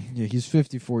 50s. Yeah, he's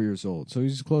 54 years old. So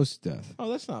he's close to death. Oh,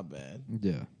 that's not bad.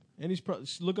 Yeah. And he's probably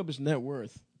look up his net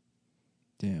worth.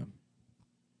 Damn.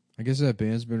 I guess that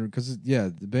band's been... Because, yeah,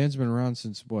 the band's been around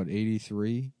since, what,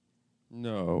 83?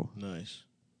 No. Nice.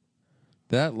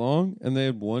 That long? And they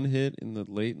had one hit in the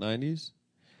late 90s?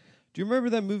 Do you remember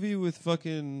that movie with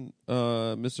fucking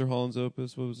Mr. Holland's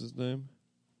Opus? What was his name?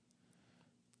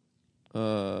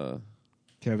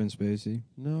 Kevin Spacey.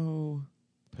 No.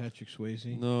 Patrick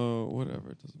Swayze. No,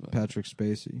 whatever. It doesn't matter. Patrick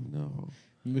Spacey. No.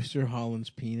 Mr. Holland's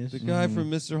penis. The guy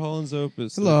from Mr. Holland's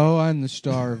Opus. Hello, I'm the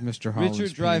star of Mr. Holland's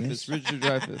Richard Penis. Dreyfuss. Richard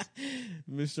Dreyfuss.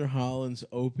 Mr. Holland's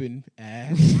open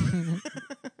ass.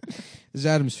 This is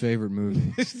Adam's favorite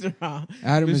movie.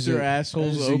 Adam Mr. is a,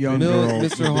 Asshole's is a open. young Mil- girl.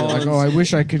 Mr. Like, Holland's oh, I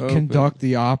wish I could open. conduct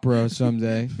the opera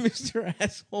someday. Mr.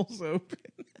 Asshole's open.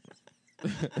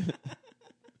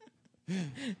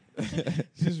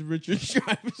 This is Richard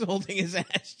Dreyfuss holding his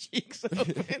ass cheeks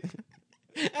open.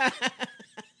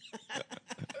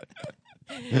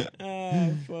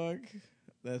 Oh, fuck.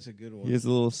 That's a good one. He has a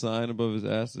little sign above his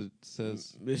ass that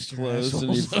says Mr. closed,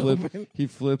 and Asshole's open. he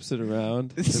flips it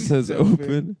around. It This is says open.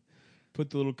 open. Put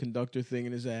the little conductor thing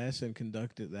in his ass and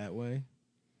conduct it that way.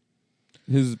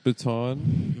 His baton.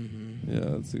 Mm-hmm.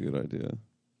 Yeah, that's a good idea.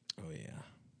 Oh, yeah.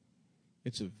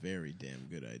 It's a very damn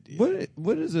good idea.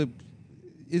 What is a...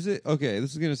 Is it... Okay,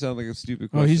 this is going to sound like a stupid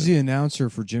Oh, question. he's the announcer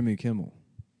for Jimmy Kimmel.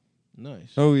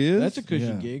 Nice. Oh, he is? That's a cushy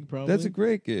Yeah. gig, probably. That's a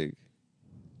great gig.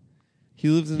 He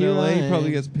lives in Here L.A. I He probably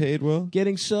am. gets paid well.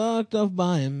 Getting sucked off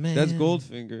by a man. That's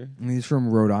Goldfinger. And he's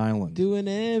from Rhode Island. Doing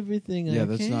everything I yeah,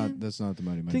 can that's not the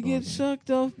Mighty to Mighty get Boss.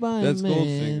 sucked off by That's a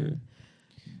man.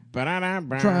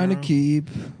 Goldfinger. Trying to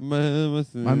keep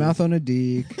my mouth on a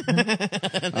dick.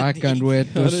 I can't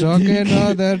wait to On a suck dick.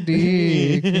 another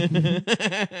dick.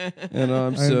 And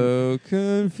I'm so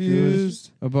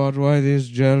confused. About why these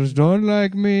girls don't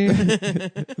like me.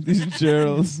 These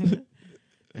Geralds.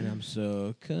 And I'm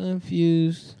so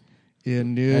confused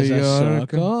In New as I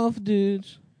York, suck off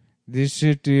dudes. this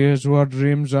city is what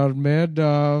dreams are made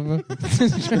of. One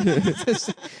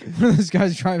of those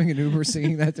guys driving an Uber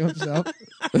singing that to himself.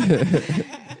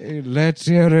 Let's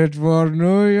hear it for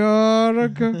New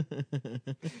York.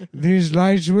 These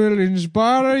lights will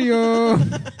inspire you.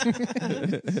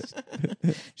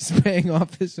 Just paying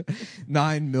off his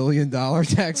 $9 million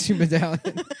taxi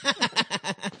medallion.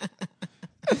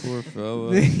 Poor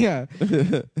fella. Yeah.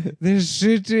 This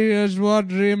city is what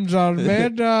dreams are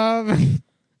made of.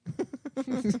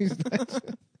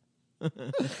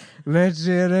 Let's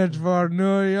hear it for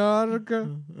New York.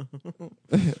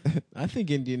 I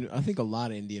think a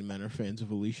lot of Indian men are fans of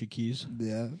Alicia Keys.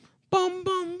 Yeah. Bum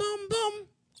bum bum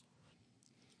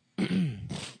bum.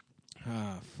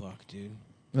 Ah, fuck, dude.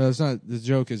 No, it's not. The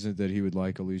joke isn't that he would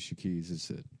like Alicia Keys. It's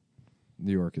that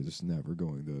New York is never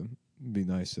going to be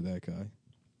nice to that guy.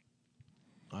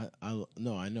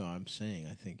 No, I know. I'm saying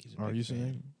I think he's a Are big you fan.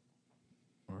 saying?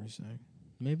 Are you saying?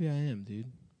 Maybe I am, dude.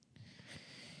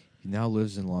 He now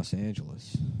lives in Los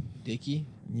Angeles. Dickie,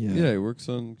 Yeah, he works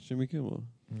on Jimmy Kimmel.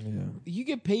 Yeah. you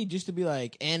get paid just to be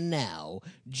like, and now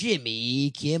Jimmy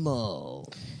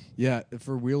Kimmel. Yeah,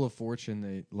 for Wheel of Fortune,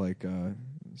 they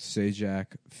Sajak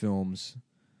films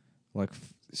like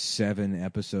 7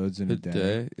 episodes in a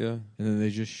day, Yeah. and then they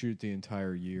just shoot the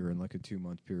entire year in like a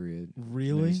 2-month period. And then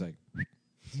Really? he's like,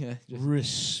 yeah, just,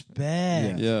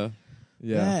 Respect. Yeah.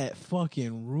 yeah. That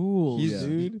fucking rules, He's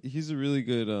dude. he's a really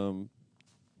good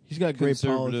He's got great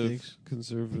politics.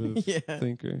 conservative Yeah.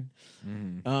 thinker.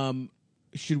 Mhm.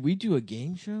 Should we do a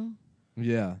game show?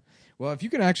 Yeah. Well, if you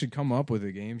can actually come up with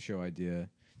a game show idea,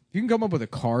 if you can come up with a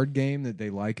card game that they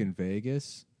like in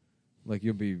Vegas, like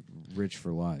you'll be rich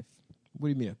for life. What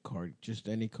do you mean a card? Just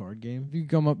any card game? If you can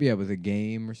come up, with a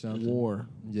game or something. War.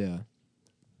 Yeah.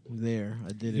 There, I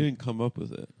He did it. didn't come up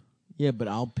with it. Yeah, but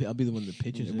I'll be the one that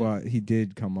pitches it. Well, he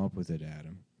did come up with it,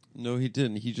 Adam. No, he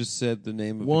didn't. He just said the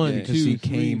name of One, a game. Because two, he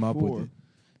three, came up four. with it.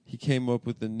 He came up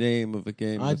with the name of a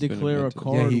game. I that's been declare a invented.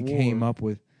 card. Yeah, he war. came up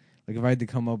with Like if I had to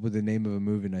come up with the name of a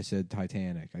movie and I said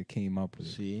Titanic, I came up with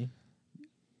it. See?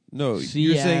 No, See,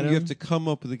 you're saying Adam? you have to come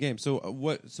up with a game. So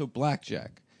what? So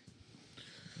blackjack.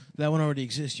 That one already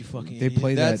exists, you fucking They idiot.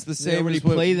 play That's that. the They same already as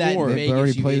what play that in war. They Vegas,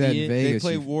 already you play that in idiot. Vegas. They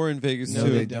play you- war in Vegas No,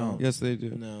 too. they don't. Yes, they do.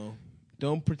 No.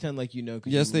 Don't pretend like you know.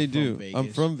 'Cause Yes, you they were do. from Vegas.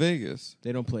 I'm from Vegas.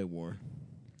 They don't play war.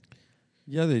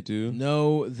 Yeah, they do.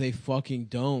 No, they fucking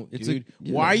don't, It's dude.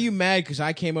 yeah. Why are you mad? Because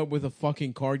I came up with a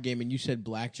fucking card game and you said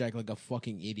blackjack like a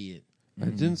fucking idiot. I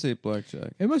didn't say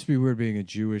blackjack. It must be weird being a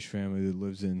Jewish family that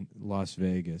lives in Las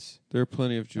Vegas. There are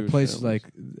plenty of Jewish A place families.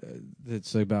 like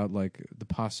that's about like the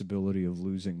possibility of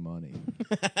losing money.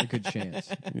 A good chance.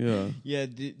 Yeah. Yeah,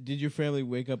 did your family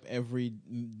wake up every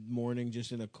morning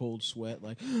just in a cold sweat?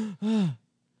 Like, I don't know.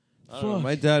 fuck.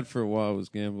 My dad for a while was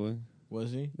gambling.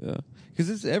 Was he? Yeah, because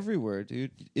it's everywhere,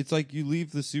 dude. It's like you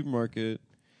leave the supermarket,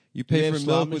 you they pay have for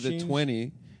slot milk with a machines? 20,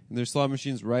 and there's slot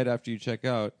machines right after you check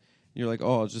out. And you're like,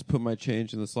 oh, I'll just put my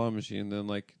change in the slot machine. Then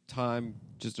like time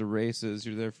just erases.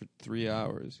 You're there for 3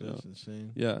 hours. You know? That's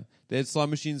insane. Yeah, they had slot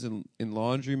machines in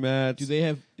laundromats. Do they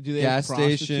have Gas have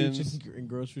prostitutes stations? in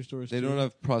grocery stores? They too? don't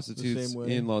have prostitutes same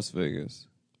way? in Las Vegas.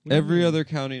 What do you Every mean? other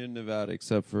county in Nevada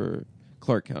except for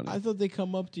Clark County. I thought they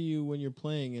come up to you when you're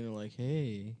playing and they're like,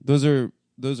 "Hey, Those are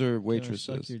can I suck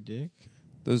waitresses. your dick."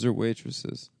 Those are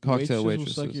waitresses. Cocktail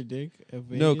waitresses. will suck your dick. At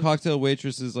No, Vegas? cocktail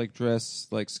waitresses like dress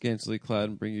like scantily clad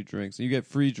and bring you drinks. You get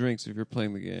free drinks if you're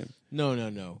playing the game. No.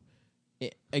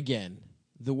 Again,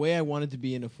 the way I wanted to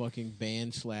be in a fucking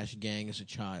band/gang as a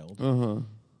child, Uh-huh.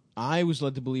 I was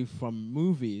led to believe from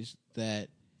movies that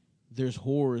there's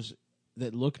whores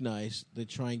that look nice that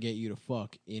try and get you to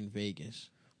fuck in Vegas.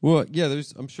 Well, yeah,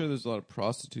 I'm sure there's a lot of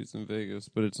prostitutes in Vegas,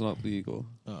 but it's not legal.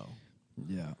 Oh,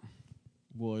 Yeah.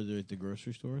 well, are they at the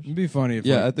grocery stores? It'd be funny if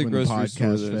Yeah, like, at the when grocery store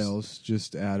podcast there's- fails,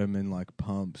 just Adam in like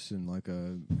pumps and like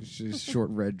a just short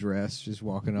red dress, just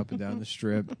walking up and down the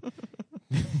strip.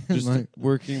 Just Like-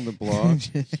 working the block.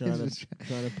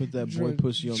 trying to put that boy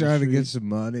pussy on trying the to get street some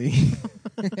money.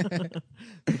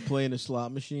 to play in a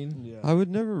slot machine. I would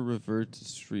never revert to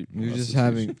street You're just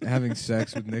prostitution. having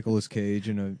sex with Nicolas Cage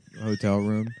in a hotel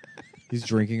room. He's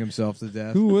drinking himself to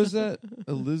death. Who was that?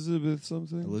 Elizabeth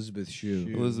something? Elizabeth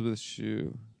Shue. Elizabeth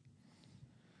Shue.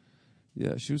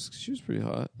 Yeah, she was pretty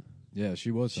hot. Yeah,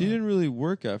 she was. She didn't really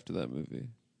work after that movie.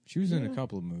 She was in a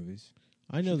couple of movies.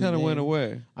 I know She the kind of name. went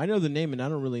away. I know the name, and I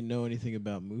don't really know anything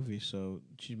about movies, so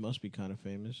she must be kind of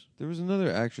famous. There was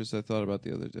another actress I thought about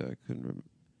the other day. I couldn't remember.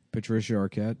 Patricia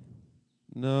Arquette.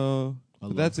 No, I but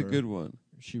love that's her. a good one.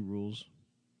 She rules.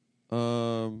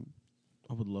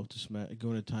 I would love to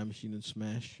go in a time machine and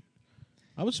smash.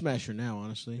 I would smash her now,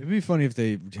 honestly. It'd be funny if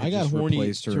they I got just horny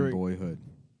replaced her in during- Boyhood.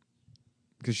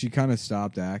 Because she kind of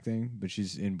stopped acting, but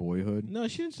she's in Boyhood. No,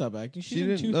 she didn't stop acting. She's She in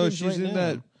didn't. two No, things she's right in now.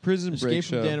 that Prison Break Escape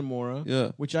show. from Dannemora.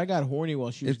 Yeah, Which I got horny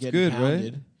while she was It's getting good, right?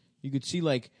 pounded. You could see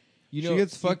like, you know, she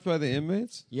gets fucked by the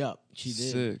inmates. Yep, she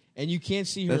did. Sick. And you can't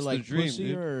see her That's the like dream, pussy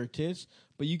dude. or her tits,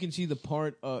 but you can see the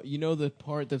part. You know the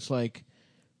part that's like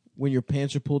when your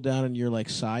pants are pulled down and your like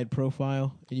side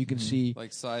profile, and you can see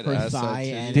Like side her ass thigh side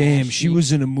and titty. Damn, ass she cheek.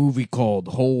 was in a movie called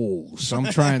Holes. I'm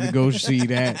trying to go see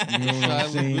that. You know what I'm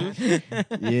Shia saying?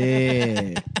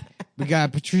 LaBeouf? Yeah. We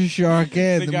got Patricia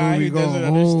Arquette, the the guy movie who doesn't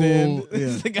called understand. Holes.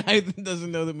 Yeah. The guy that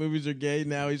doesn't know that movies are gay.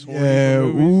 Now he's horny Yeah, for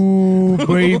movies. ooh,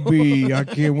 baby, I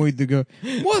can't wait to go.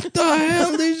 What the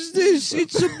hell is this?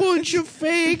 It's a bunch of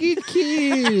faggot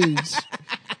kids.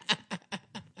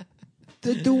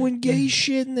 They're doing gay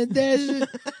shit in the desert.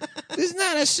 There's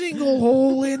not a single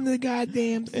hole in the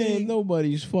goddamn Ain't thing.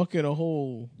 nobody's fucking a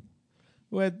hole.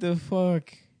 What the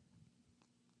fuck?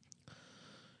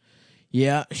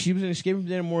 Yeah, she was in Escape from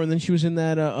Dannemora, and then she was in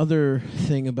that other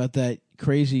thing about that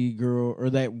crazy girl or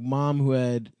that mom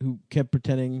who kept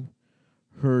pretending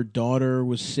her daughter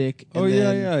was sick. And Oh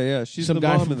yeah, then yeah. She's some the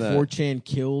guy mom from in that. 4chan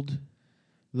killed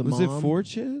the Was mom. it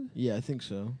 4chan? Yeah, I think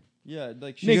so. Yeah,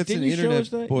 like she Nick, gets didn't an you show internet us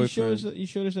that? boyfriend. You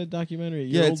showed us that documentary. At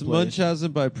Yeah, your it's old place.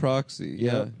 Munchausen by proxy.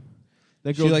 Yeah. Yeah,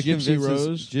 That she girl, like Gypsy convinces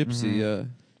Rose. Gypsy. Yeah,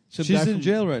 Some she's guy in from-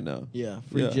 jail right now. Yeah,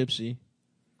 free Yeah. Gypsy.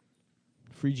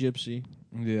 Free Gypsy.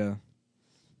 Yeah.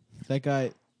 That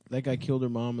guy killed her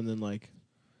mom and then I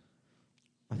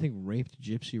think raped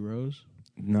Gypsy Rose.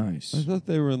 Nice. I thought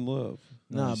they were in love.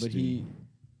 Nah, Nice, but dude. he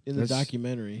in the That's-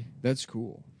 documentary. That's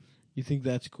cool. You think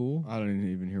that's cool? I don't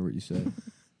even hear what you said.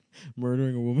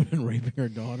 Murdering a woman and raping her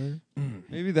daughter?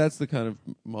 Maybe that's the kind of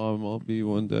mom I'll be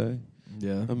one day.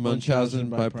 Yeah. A Munchausen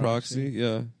by proxy.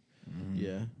 Yeah.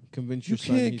 Yeah. Convince You your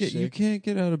son can't he's get. sick. You can't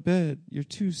get out of bed. You're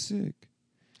too sick.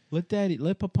 Let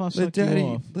Papa Let suck Daddy. you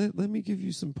off. Let me give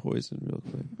you some poison real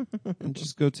quick, and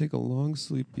just go take a long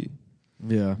sleepy.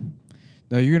 Yeah.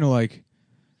 Now you're gonna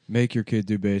make your kid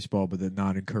do baseball, but then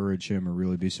not encourage him or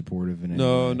really be supportive in any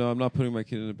No, way. no, I'm not putting my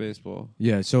kid into baseball.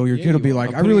 Yeah, so your Yeah, kid will you be are. like,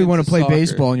 I'm I really putting want into to play soccer.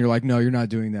 baseball, and you're like, no, you're not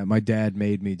doing that. My dad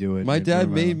made me do it. My And dad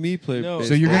it's made me play No. baseball.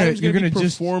 So you're Adam's gonna gonna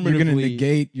be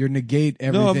negate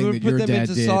everything No, I'm gonna that put your them dad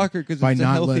into did soccer because by it's a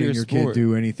not letting healthier your sport. kid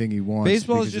do anything he wants.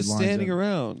 Baseball is because it just lines standing up.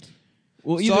 around.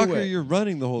 Well, either Soccer, way, you're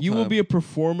running the whole you time. will be a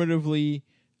performatively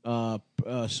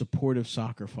supportive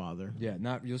soccer father. Yeah,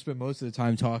 you'll spend most of the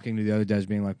time talking to the other dads,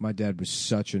 being like, "My dad was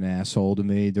such an asshole to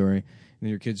me during." And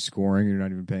your kid's scoring, you're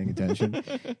not even paying attention.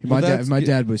 that's my good.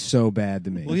 dad was so bad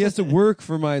to me. Well, he has to work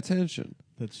for my attention,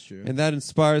 That's true. and that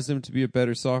inspires him to be a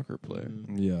better soccer player.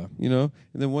 Yeah, You know,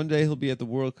 and then one day he'll be at the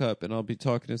World Cup, and I'll be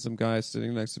talking to some guy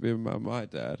sitting next to me about my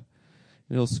dad,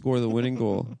 and he'll score the winning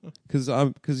goal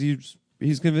because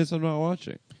he's convinced I'm not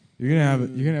watching. you're gonna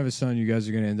have a son. You guys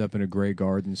are gonna end up in a Grey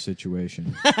Garden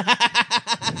situation.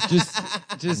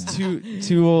 Just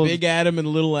too old. Big Adam and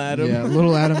Little Adam. Yeah,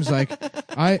 little Adam's like,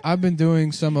 I've been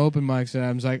doing some open mics, and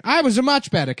Adam's like, I was a much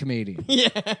better comedian. Yeah,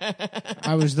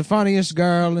 I was the funniest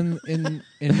girl in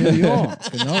New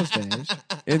York in those days.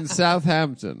 In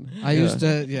Southampton. I used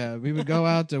to, we would go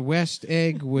out to West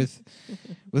Egg with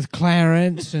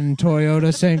Clarence and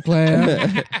Toyota St.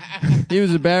 Clair. He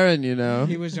was a baron, you know.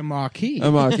 He was a marquis.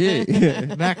 A marquis.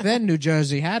 Back then, New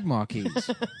Jersey had marquis.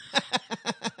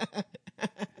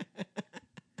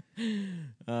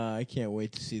 I can't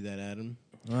wait to see that, Adam.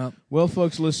 Well, Well,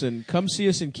 folks, listen. Come see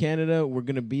us in Canada. We're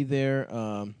going to be there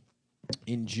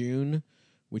in June,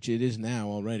 which it is now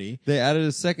already. They added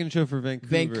a second show for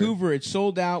Vancouver. It's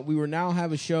sold out. We will now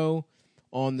have a show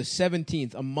on the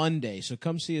 17th, a Monday. So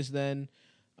come see us then.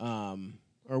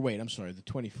 Or wait, I'm sorry, the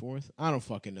 24th? I don't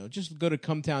fucking know. Just go to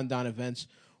Cometown Don Events.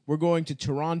 We're going to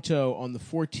Toronto on the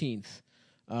 14th.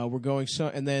 We're going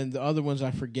and then the other ones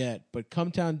I forget. But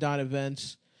Cometown Don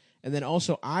Events. And then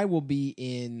also I will be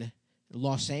in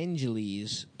Los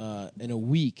Angeles in a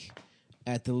week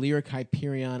at the Lyric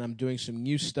Hyperion. I'm doing some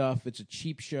new stuff. It's a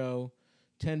cheap show,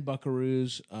 10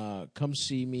 buckaroos. Come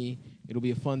see me. It'll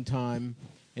be a fun time.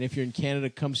 And if you're in Canada,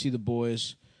 come see the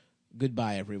boys.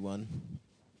 Goodbye, everyone.